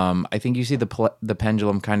 I think you see the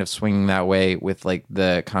pendulum kind of swinging that way with like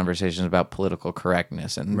the conversations about political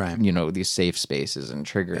correctness and these safe spaces and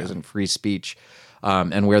triggers and free speech,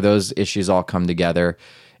 and where those issues all come together.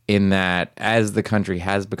 In that, as the country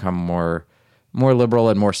has become more liberal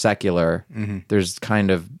and more secular, there's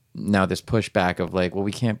kind of now this pushback of like, well,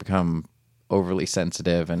 we can't become overly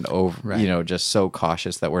sensitive and just so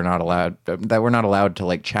cautious that we're not allowed to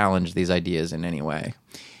like challenge these ideas in any way.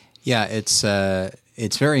 Yeah, it's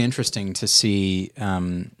very interesting to see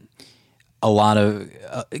a lot of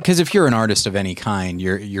because if you're an artist of any kind,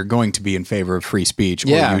 you're going to be in favor of free speech, or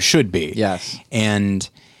you should be. Yes, and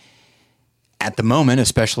at the moment,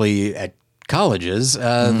 especially at colleges,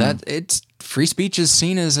 that it's free speech is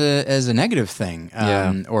seen as a negative thing,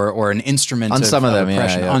 or an instrument on some of them,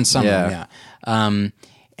 oppression. On some of them,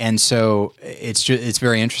 and so it's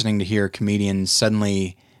very interesting to hear comedians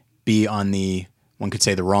suddenly be on one could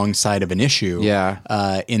say the wrong side of an issue,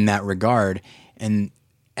 in that regard, and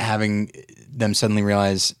having them suddenly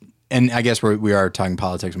realize. And I guess we are talking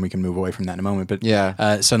politics, and we can move away from that in a moment. But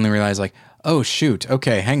suddenly realize like, oh shoot,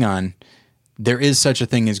 okay, hang on. There is such a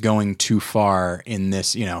thing as going too far in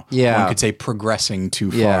this, one could say progressing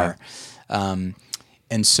too far.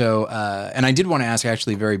 And so, and I did want to ask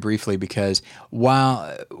actually very briefly, because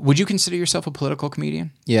would you consider yourself a political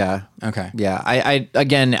comedian? Yeah. Okay. Yeah. I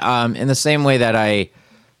again, in the same way that I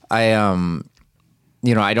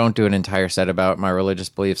don't do an entire set about my religious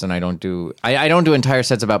beliefs, and I don't do entire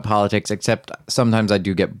sets about politics, except sometimes I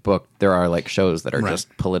do get booked. There are like shows that are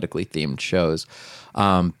just politically themed shows.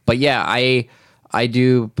 But yeah, I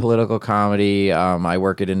do political comedy. I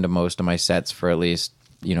work it into most of my sets for at least,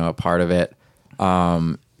 a part of it.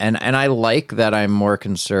 And I like that I'm more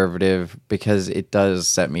conservative because it does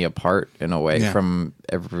set me apart in a way from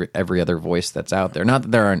every other voice that's out there. Not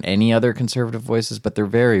that there aren't any other conservative voices, but they're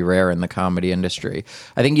very rare in the comedy industry.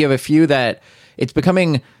 I think you have a few that it's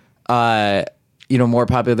becoming, more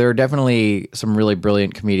popular. There are definitely some really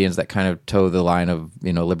brilliant comedians that kind of toe the line of,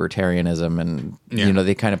 libertarianism and,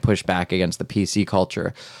 they kind of push back against the PC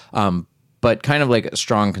culture. But kind of like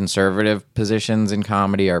strong conservative positions in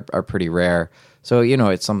comedy are pretty rare. So,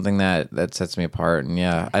 it's something that sets me apart. And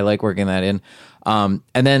I like working that in. And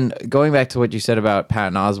then going back to what you said about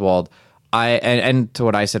Patton Oswalt, and to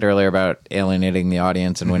what I said earlier about alienating the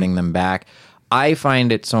audience and winning them back, I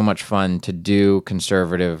find it so much fun to do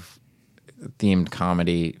conservative themed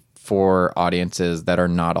comedy for audiences that are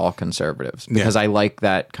not all conservatives because I like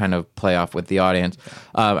that kind of play off with the audience.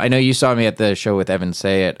 I know you saw me at the show with Evan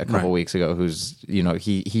Sayet a couple weeks ago, who's,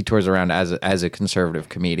 he tours around as a conservative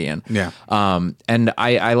comedian. Yeah. And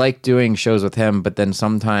I like doing shows with him, but then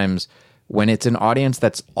sometimes when it's an audience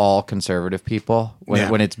that's all conservative people,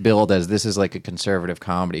 when it's billed as this is like a conservative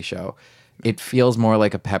comedy show, it feels more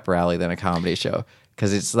like a pep rally than a comedy show.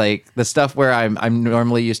 Because it's like the stuff where I'm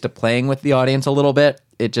normally used to playing with the audience a little bit,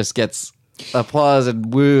 it just gets applause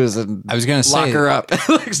and woos and I was gonna lock say, her up,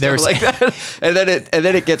 there's like that, and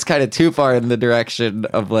then it gets kind of too far in the direction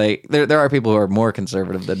of like there are people who are more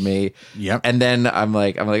conservative than me, and then I'm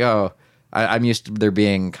like oh, I'm used to there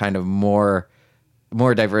being kind of more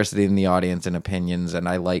diversity in the audience and opinions, and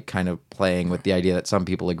I like kind of playing with the idea that some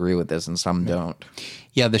people agree with this and some don't.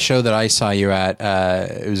 Yeah, the show that I saw you at,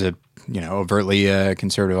 it was a overtly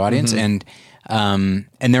conservative audience, and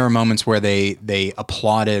there were moments where they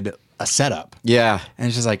applauded a setup. Yeah, and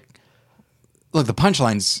it's just like, look, the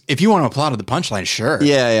punchlines. If you want to applaud the punchline, sure.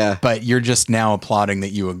 Yeah. But you're just now applauding that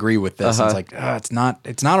you agree with this. It's like, it's not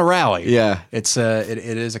a rally. Yeah, it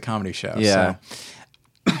is a comedy show. Yeah.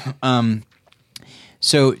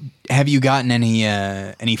 So have you gotten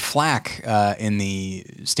any flack in the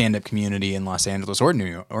stand-up community in Los Angeles or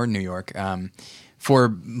New York for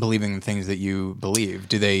believing the things that you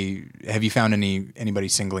believe? Have you found anybody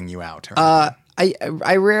singling you out?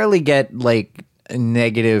 I rarely get like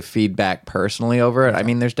negative feedback personally over it. I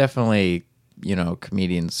mean, there's definitely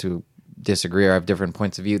comedians who disagree or have different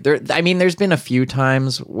points of view. There's been a few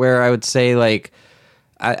times where I would say like.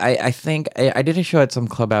 I think I did a show at some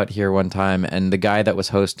club out here one time, and the guy that was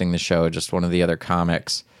hosting the show, just one of the other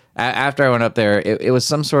comics, after I went up there, it was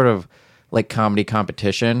some sort of like comedy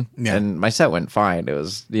competition, and my set went fine. It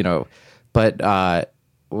was, but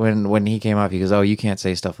when he came up, he goes, "Oh, you can't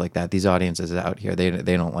say stuff like that. These audiences out here, they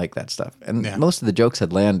don't like that stuff." And most of the jokes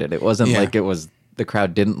had landed. It wasn't like it was the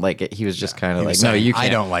crowd didn't like it. He was just kind of like, "No, you can't. I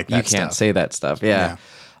don't like that. You can't say that stuff." Yeah.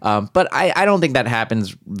 But I don't think that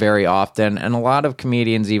happens very often. And a lot of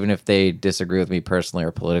comedians, even if they disagree with me personally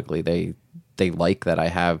or politically, they like that I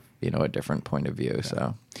have, a different point of view.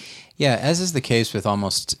 So, yeah, as is the case with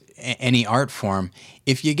almost any art form,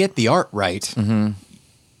 if you get the art right,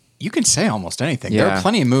 you can say almost anything. Yeah. There are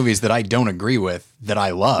plenty of movies that I don't agree with that I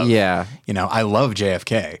love. Yeah. I love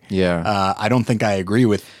JFK. Yeah. I don't think I agree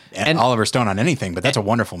with Oliver Stone on anything, but that's a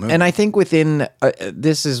wonderful movie. And I think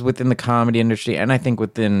this is within the comedy industry, and I think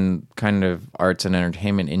within kind of arts and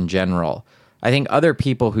entertainment in general. I think other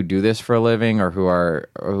people who do this for a living or who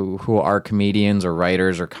are comedians or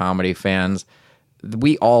writers or comedy fans,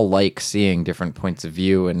 we all like seeing different points of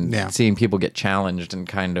view and seeing people get challenged and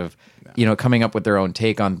kind of coming up with their own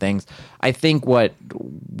take on things. I think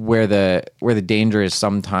where the danger is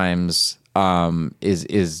sometimes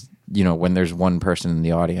is when there's one person in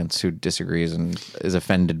the audience who disagrees and is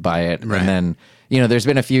offended by it, and then there's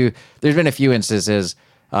been a few instances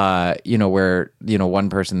where one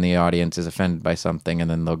person in the audience is offended by something,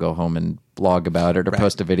 and then they'll go home and blog about it or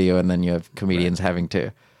post a video, and then you have comedians having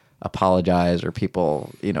to apologize or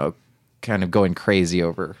people kind of going crazy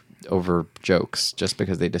over jokes just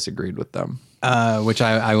because they disagreed with them. Which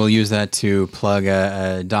I will use that to plug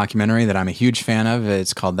a documentary that I'm a huge fan of.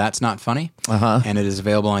 It's called That's Not Funny, and it is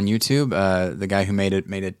available on YouTube. The guy who made it,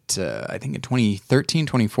 I think in 2013,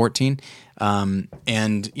 2014.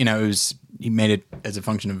 And, he made it as a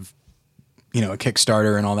function of, a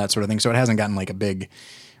Kickstarter and all that sort of thing. So it hasn't gotten like a big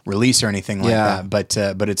release or anything like that, but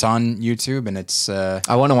it's on YouTube, and it's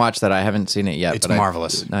I want to watch that. I haven't seen it yet. It's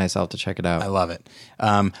marvelous. Nice, I'll have to check it out. I love it.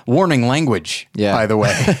 Warning language, by the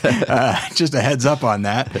way. Just a heads up on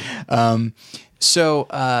that. So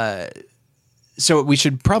we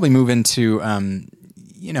should probably move into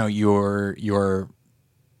your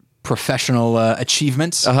professional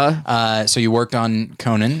achievements. So you worked on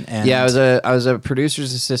Conan, and Yeah, I was a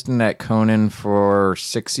producer's assistant at Conan for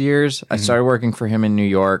 6 years. I started working for him in New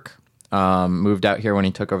York. Moved out here when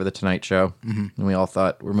he took over the Tonight Show, and we all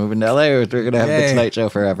thought we're moving to LA. We're going to have the Tonight Show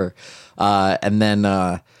forever. And then,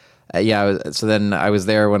 so then I was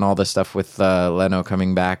there when all the stuff with Leno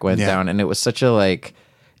coming back went down, and it was such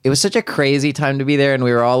a crazy time to be there, and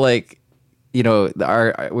we were all like, you know,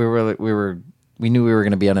 we knew we were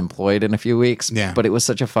going to be unemployed in a few weeks, but it was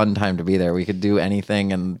such a fun time to be there. We could do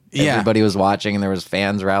anything, and everybody was watching, and there was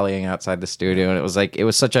fans rallying outside the studio, and it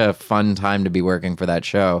was such a fun time to be working for that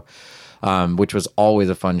show, which was always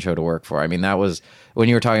a fun show to work for. I mean, that was when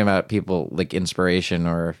you were talking about people like inspiration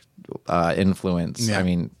or influence. I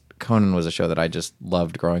mean, Conan was a show that I just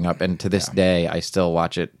loved growing up, and to this day, I still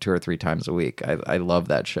watch it 2 or 3 times a week. I love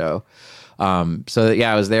that show. So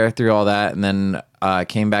I was there through all that, and then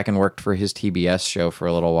came back and worked for his TBS show for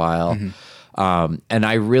a little while. And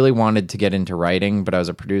I really wanted to get into writing, but I was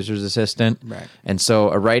a producer's assistant. Right. And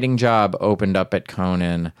so a writing job opened up at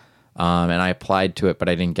Conan, and I applied to it, but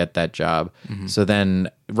I didn't get that job. So then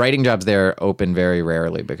writing jobs there open very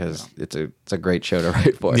rarely because it's a great show to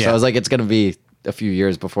write for. So I was like, it's going to be a few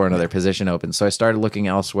years before another position opens. So I started looking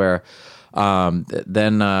elsewhere.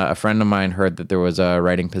 Then a friend of mine heard that there was a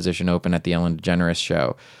writing position open at the Ellen DeGeneres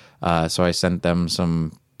show. So I sent them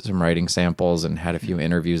some writing samples and had a few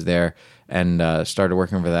interviews there, and started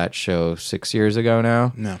working for that show 6 years ago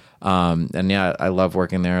now. And I love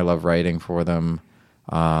working there. I love writing for them.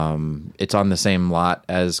 It's on the same lot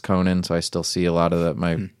as Conan, so I still see a lot of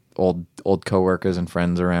my old coworkers and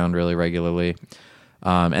friends around really regularly.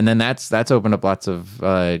 And then that's opened up lots of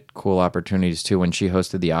cool opportunities too. When she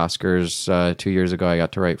hosted the Oscars 2 years ago, I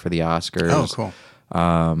got to write for the Oscars. Oh, cool.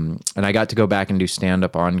 And I got to go back and do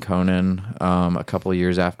stand-up on Conan a couple of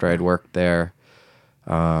years after I'd worked there.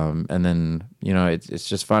 And then, you know, it's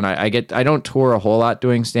just fun. I don't tour a whole lot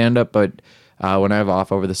doing stand-up, but when I have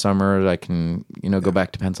off over the summer, I can, you know, go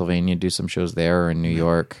back to Pennsylvania, do some shows there, or in New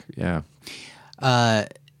York. Yeah.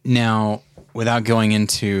 Now, without going,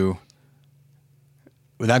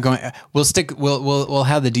 we'll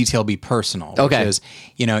have the detail be personal. Okay. Which is,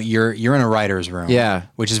 you know, you're in a writer's room. Yeah.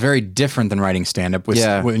 Which is very different than writing stand-up.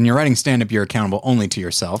 When you're writing stand-up, you're accountable only to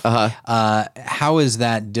yourself. How is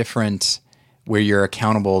that different where you're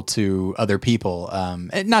accountable to other people?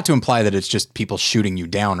 Not to imply that it's just people shooting you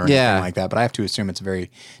down or anything like that, but I have to assume it's a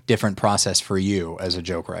very different process for you as a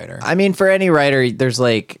joke writer. I mean, for any writer, there's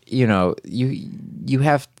like, you know, you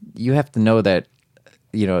have to know that,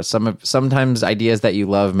 you know, sometimes ideas that you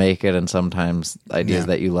love make it, and sometimes ideas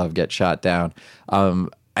that you love get shot down.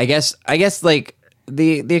 I guess like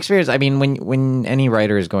the experience. I mean, when any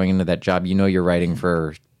writer is going into that job, you know, you're writing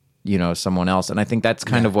for, you know, someone else, and I think that's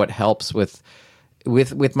kind of what helps with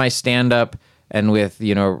my stand up and with,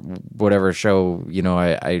 you know, whatever show, you know,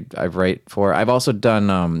 I write for. I've also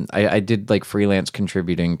done I did like freelance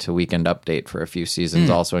contributing to Weekend Update for a few seasons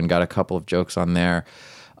also, and got a couple of jokes on there.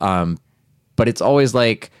 But it's always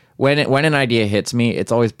like when an idea hits me,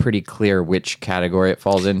 it's always pretty clear which category it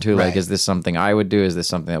falls into. Right. Like, is this something I would do? Is this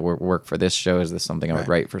something that would work for this show? Is this something I would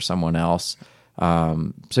write for someone else?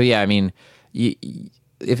 So yeah, I mean,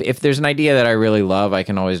 if there's an idea that I really love, I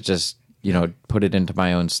can always just, you know, put it into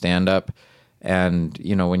my own stand up. And,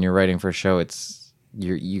 you know, when you're writing for a show, it's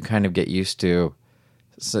you kind of get used to,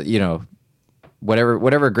 so, you know,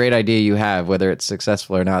 whatever great idea you have, whether it's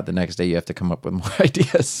successful or not, the next day you have to come up with more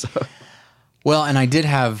ideas. So. Well, and I did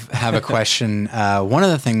have a question. One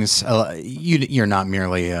of the things you're not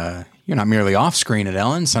merely off screen at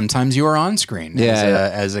Ellen. Sometimes you are on screen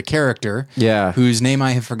as a character. Yeah. Whose name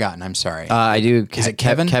I have forgotten. I'm sorry. I do. Is it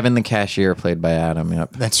Kevin? Kevin the cashier, played by Adam.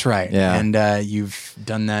 Yep. That's right. Yeah. And you've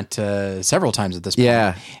done that several times at this point.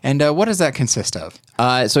 Yeah. And what does that consist of?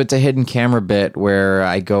 So it's a hidden camera bit where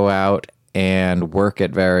I go out and work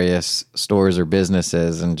at various stores or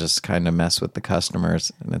businesses and just kind of mess with the customers,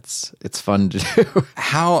 and it's fun to do.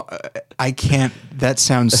 That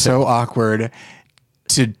sounds so awkward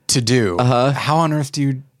to do. How on earth do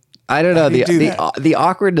you? I don't know. The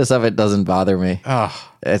awkwardness of it doesn't bother me. Oh,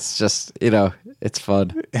 it's just, you know, it's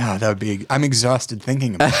fun. Yeah, that would be. I'm exhausted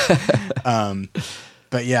thinking about it.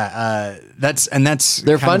 But yeah,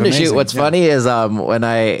 they're fun to shoot. What's funny is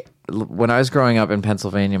when I was growing up in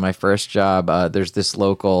Pennsylvania, my first job, there's this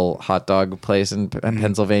local hot dog place in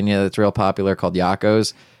Pennsylvania that's real popular called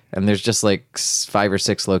Yakko's. And there's just like 5 or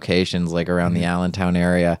 6 locations like around the Allentown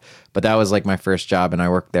area. But that was like my first job, and I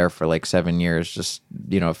worked there for like 7 years, just,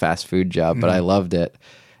 you know, a fast food job, but I loved it.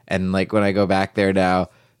 And like when I go back there now,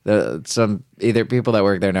 some either people that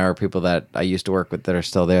work there now or people that I used to work with that are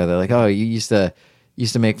still there, they're like, oh, you used to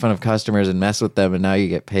used to make fun of customers and mess with them, and now you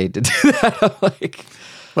get paid to do that. I'm like,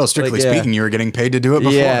 Well, strictly Like, yeah. speaking, you were getting paid to do it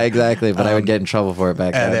before. yeah, exactly. But I would get in trouble for it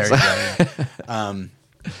back then. There so. you go.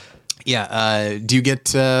 Yeah. Do you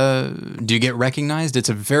get recognized? It's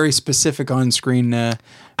a very specific on-screen.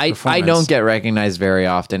 I don't get recognized very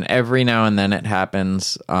often. Every now and then it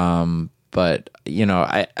happens. But you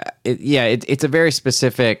know, it's a very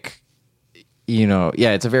specific,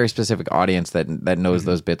 it's a very specific audience that knows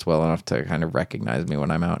those bits well enough to kind of recognize me when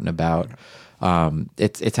I'm out and about.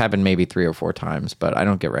 It's happened maybe 3 or 4 times, but I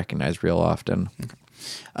don't get recognized real often.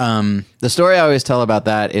 The story I always tell about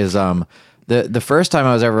that is the first time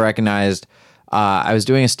I was ever recognized, I was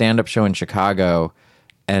doing a stand-up show in Chicago,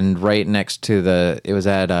 and right next to it was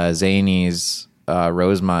at Zany's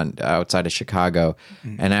Rosemont outside of Chicago.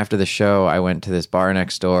 And after the show, I went to this bar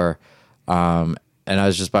next door, and I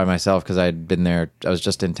was just by myself because I'd been there. I was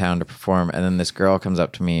just in town to perform, and then this girl comes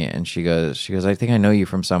up to me and she goes, "I think I know you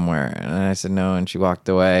from somewhere." And I said no, and she walked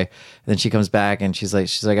away. And then she comes back and she's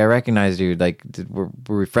like, "I recognized you. Like, were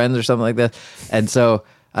we friends or something like that?" And so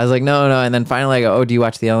I was like, no. And then finally I go, "Oh, do you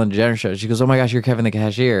watch the Ellen DeGeneres show?" She goes, "Oh my gosh, you're Kevin the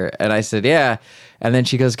cashier." And I said, "Yeah." And then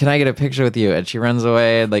she goes, "Can I get a picture with you?" And she runs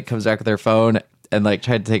away and like comes back with her phone and like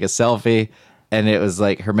tried to take a selfie. And it was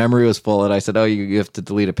like her memory was full, and I said, "Oh, you have to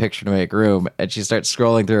delete a picture to make room." And she starts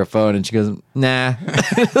scrolling through her phone, and she goes, "Nah."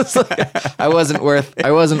 It's like, I wasn't worth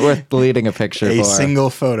deleting a picture A for. single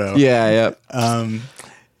photo. Yeah. That's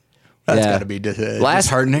Yeah. got to be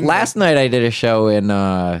disheartening. Last night I did a show in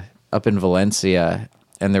up in Valencia,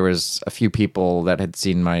 and there was a few people that had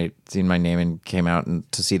seen my name and came out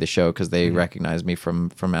to see the show because they recognized me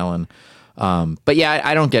from Ellen. But yeah,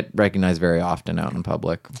 I don't get recognized very often out in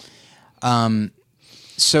public.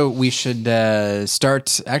 So we should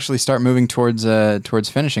start moving towards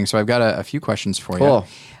finishing. So I've got a few questions for you. Cool.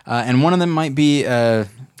 And one of them might be, I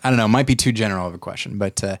don't know, might be too general of a question,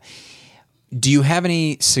 but do you have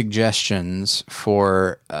any suggestions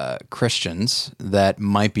for Christians that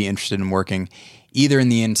might be interested in working either in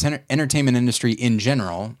the entertainment industry in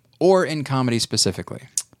general or in comedy specifically?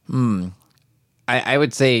 I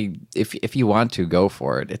would say if you want to, go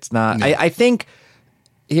for it. It's not. I think.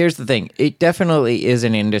 Here's the thing. It definitely is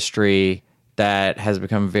an industry that has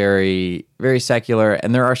become very, very secular.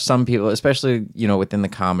 And there are some people, especially, within the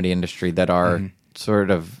comedy industry that are sort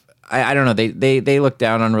of, I don't know, they look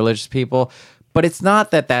down on religious people, but it's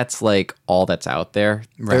not that that's like all that's out there.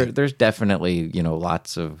 Right. There's definitely,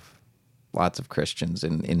 lots of Christians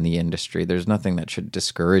in the industry. There's nothing that should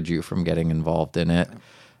discourage you from getting involved in it.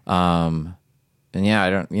 And yeah, I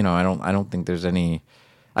don't think there's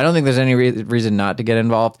any reason not to get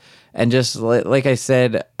involved. And just like I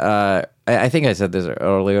said, I think I said this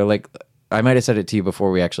earlier, like I might have said it to you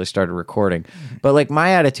before we actually started recording, but like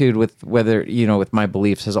my attitude with with my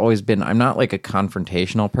beliefs has always been, I'm not like a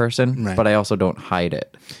confrontational person, right, but I also don't hide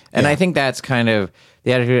it. And I think that's kind of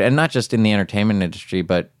the attitude, and not just in the entertainment industry,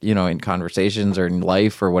 but, in conversations or in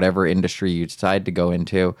life or whatever industry you decide to go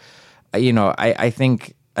into.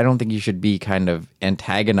 I don't think you should be kind of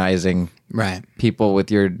antagonizing people with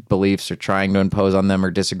your beliefs or trying to impose on them or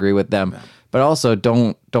disagree with them. Yeah. But also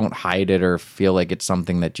don't hide it or feel like it's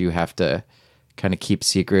something that you have to kind of keep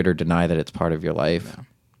secret or deny that it's part of your life.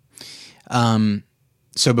 Yeah.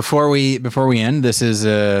 So before we end, this is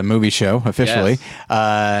a movie show officially.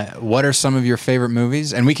 Yes. What are some of your favorite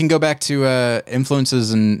movies? And we can go back to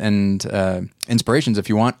influences and inspirations if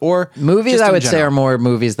you want, or movies. I would say are more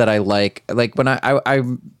movies that I like. Like when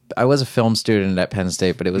I was a film student at Penn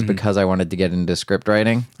State, but it was because I wanted to get into script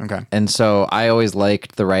writing. Okay, and so I always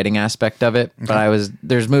liked the writing aspect of it. Okay. But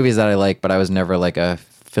there's movies that I like, but I was never like a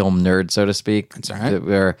film nerd, so to speak. That's all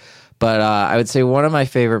right. But I would say one of my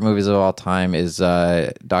favorite movies of all time is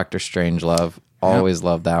Dr. Strangelove. Always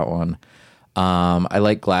loved that one. I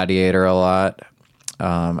like Gladiator a lot.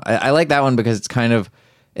 I like that one because it's kind of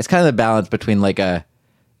the balance between like a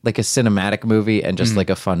cinematic movie and just like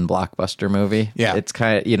a fun blockbuster movie. Yeah, it's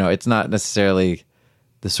kind of it's not necessarily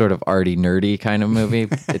the sort of arty nerdy kind of movie.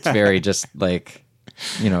 It's very just like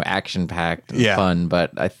action packed and fun.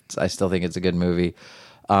 But I still think it's a good movie.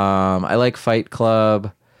 I like Fight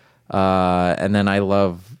Club. And then I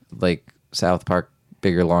love like South Park,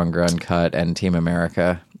 Bigger, Longer, Uncut, and Team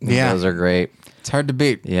America. Yeah, those are great. It's hard to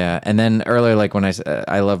beat. Yeah, and then earlier, like when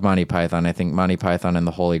I love Monty Python. I think Monty Python and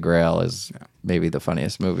the Holy Grail is maybe the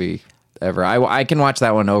funniest movie ever. I can watch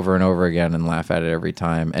that one over and over again and laugh at it every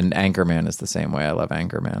time. And Anchorman is the same way. I love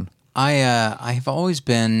Anchorman. I've always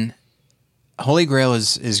been. Holy Grail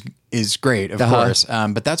is great, of course,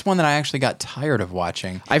 but that's one that I actually got tired of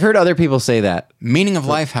watching. I've heard other people say that. Meaning of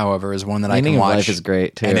Life, however, is one that I can watch. Meaning of Life is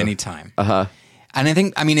great too. At any time.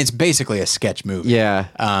 And I mean, it's basically a sketch movie. Yeah.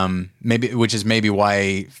 Which is maybe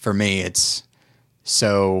why for me it's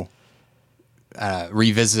so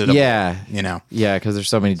revisitable. Yeah. You know. Yeah, because there's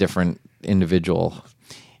so many different individual.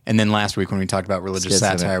 And then last week when we talked about religious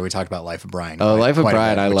Skits in satire, we talked about Life of Brian. Oh, Life of quite a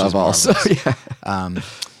Brian, bit, I which love is also.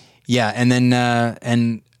 marvelous. Yeah, and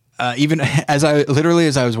then even as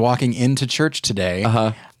I was walking into church today,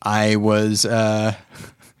 I was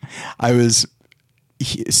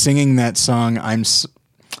singing that song.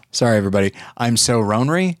 Sorry, everybody. I'm so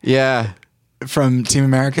Ronry Yeah. from Team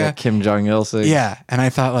America. Kim Jong-il sing. Yeah, and I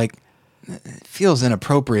thought like it feels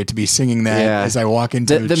inappropriate to be singing that as I walk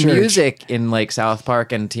into the church. music in like South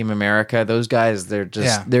Park and Team America. Those guys,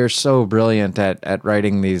 they're so brilliant at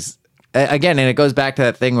writing these. Again, and it goes back to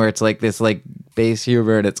that thing where it's like this like base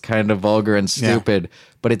humor and it's kind of vulgar and stupid,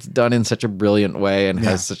 but it's done in such a brilliant way and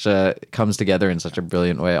comes together in such a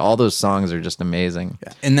brilliant way. All those songs are just amazing.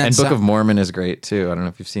 Yeah. And Book of Mormon is great too. I don't know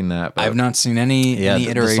if you've seen that. But I've not seen any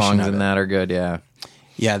iteration the songs of in it. that are good. Yeah.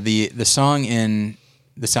 Yeah, the song in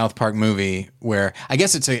the South Park movie where I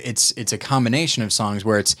guess it's a combination of songs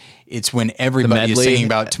where it's when everybody is medley. singing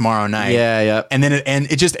about tomorrow night. Yeah. And then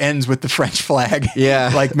it just ends with the French flag.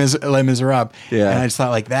 Yeah. like Les Miserables. Yeah. And I just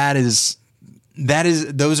thought like that is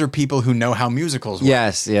those are people who know how musicals work.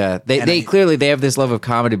 Yes, yeah. They clearly they have this love of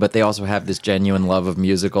comedy, but they also have this genuine love of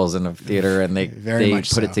musicals and of theater, and they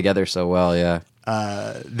put it together so well. Yeah.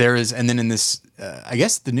 There is, and then in this, I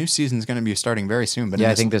guess the new season is going to be starting very soon. But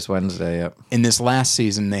I think this Wednesday. Yep. In this last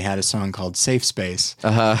season, they had a song called "Safe Space"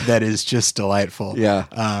 that is just delightful. Yeah.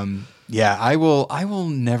 I will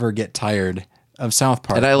never get tired of South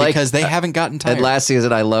Park because they haven't gotten tired. And last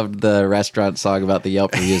season, I loved the restaurant song about the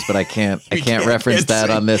Yelp reviews, but I can't reference that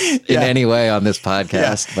on this in any way on this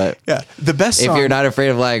podcast. But the best song, if you're not afraid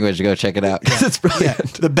of language, go check it out because it's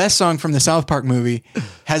brilliant. The best song from the South Park movie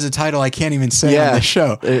has a title I can't even say on the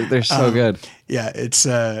show. They're so good. Yeah,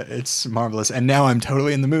 it's marvelous. And now I'm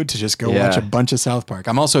totally in the mood to just go watch a bunch of South Park.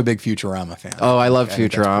 I'm also a big Futurama fan. Oh, I love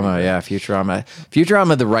Futurama. Yeah, Futurama.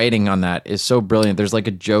 Futurama, the writing on that is so brilliant. There's like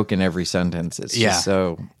a joke in every sentence. It's just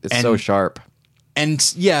so sharp. And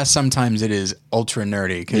sometimes it is ultra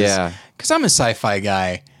nerdy because I'm a sci-fi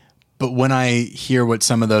guy, but when I hear what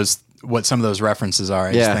some of those references are,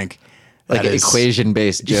 I just think like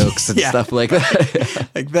equation-based jokes and stuff like that.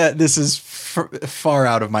 Like that. This is far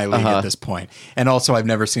out of my league at this point. And also, I've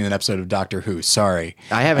never seen an episode of Doctor Who. Sorry,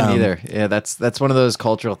 I haven't either. Yeah, that's one of those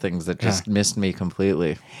cultural things that just missed me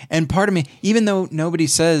completely. And part of me, even though nobody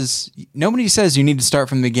says you need to start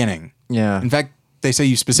from the beginning. Yeah. In fact, they say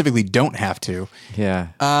you specifically don't have to.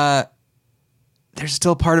 Yeah. There's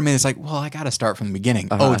still part of me that's like, well, I got to start from the beginning.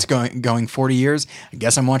 Oh, it's going 40 years. I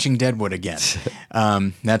guess I'm watching Deadwood again.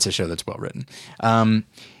 That's a show that's well written.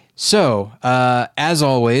 So, as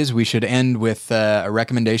always, we should end with a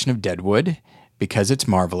recommendation of Deadwood because it's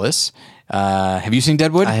marvelous. Have you seen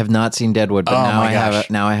Deadwood? I have not seen Deadwood, but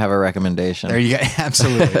now I have a recommendation. There you go.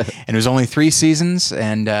 Absolutely. And it was only 3 seasons,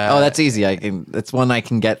 and that's easy. It's one I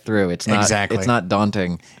can get through. It's not exactly. It's not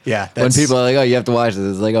daunting. Yeah. When people are like, "Oh, you have to watch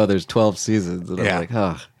this," it's like, "Oh, there's 12 seasons," and I'm like,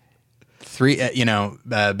 "Oh." 3,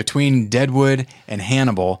 between Deadwood and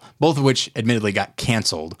Hannibal, both of which admittedly got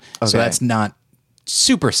canceled, so that's not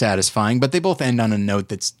super satisfying. But they both end on a note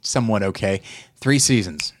that's somewhat okay. 3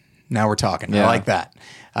 seasons. Now we're talking. Yeah. I like that.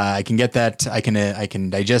 I can get that. I can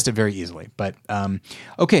digest it very easily. But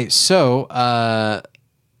okay, so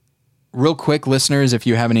real quick, listeners, if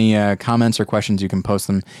you have any comments or questions, you can post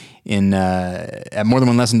them in at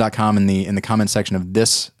morethanonelesson.com in the comment section of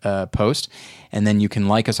this post. And then you can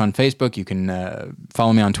like us on Facebook. You can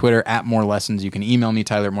follow me on Twitter at More Lessons. You can email me,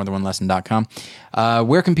 Tyler at morethanonelesson.com.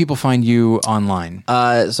 Where can people find you online?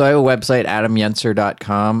 So I have a website,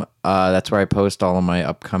 adamyenser.com. That's where I post all of my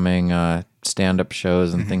upcoming stand-up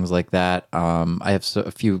shows and things like that. I have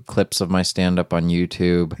a few clips of my stand-up on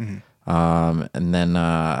YouTube. And then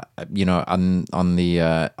on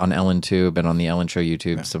Ellen Tube and on the Ellen Show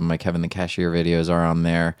YouTube, some of my Kevin the Cashier videos are on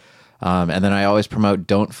there. And then I always promote,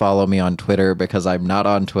 don't follow me on Twitter because I'm not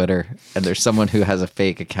on Twitter and there's someone who has a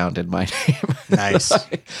fake account in my name. Nice.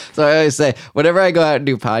 So I always say, whenever I go out and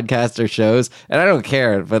do podcasts or shows, and I don't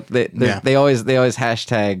care, but they always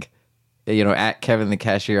hashtag, at Kevin the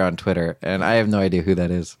Cashier on Twitter, and I have no idea who that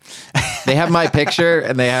is. They have my picture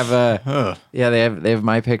and they have they have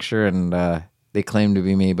my picture and they claim to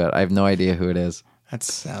be me, but I have no idea who it is. That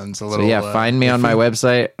sounds a So little. yeah, find me on my iffy.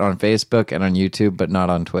 website, on Facebook, and on YouTube, but not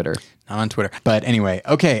on Twitter. Not on Twitter. But anyway,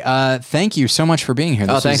 okay. Thank you so much for being here.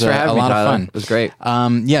 This Thanks was for having a me, lot Tyler. of fun. It was great.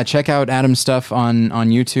 Yeah, check out Adam's stuff on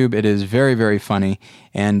YouTube. It is very, very funny,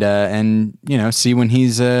 and see when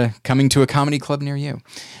he's coming to a comedy club near you.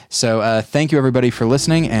 So thank you everybody for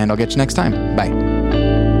listening, and I'll get you next time. Bye.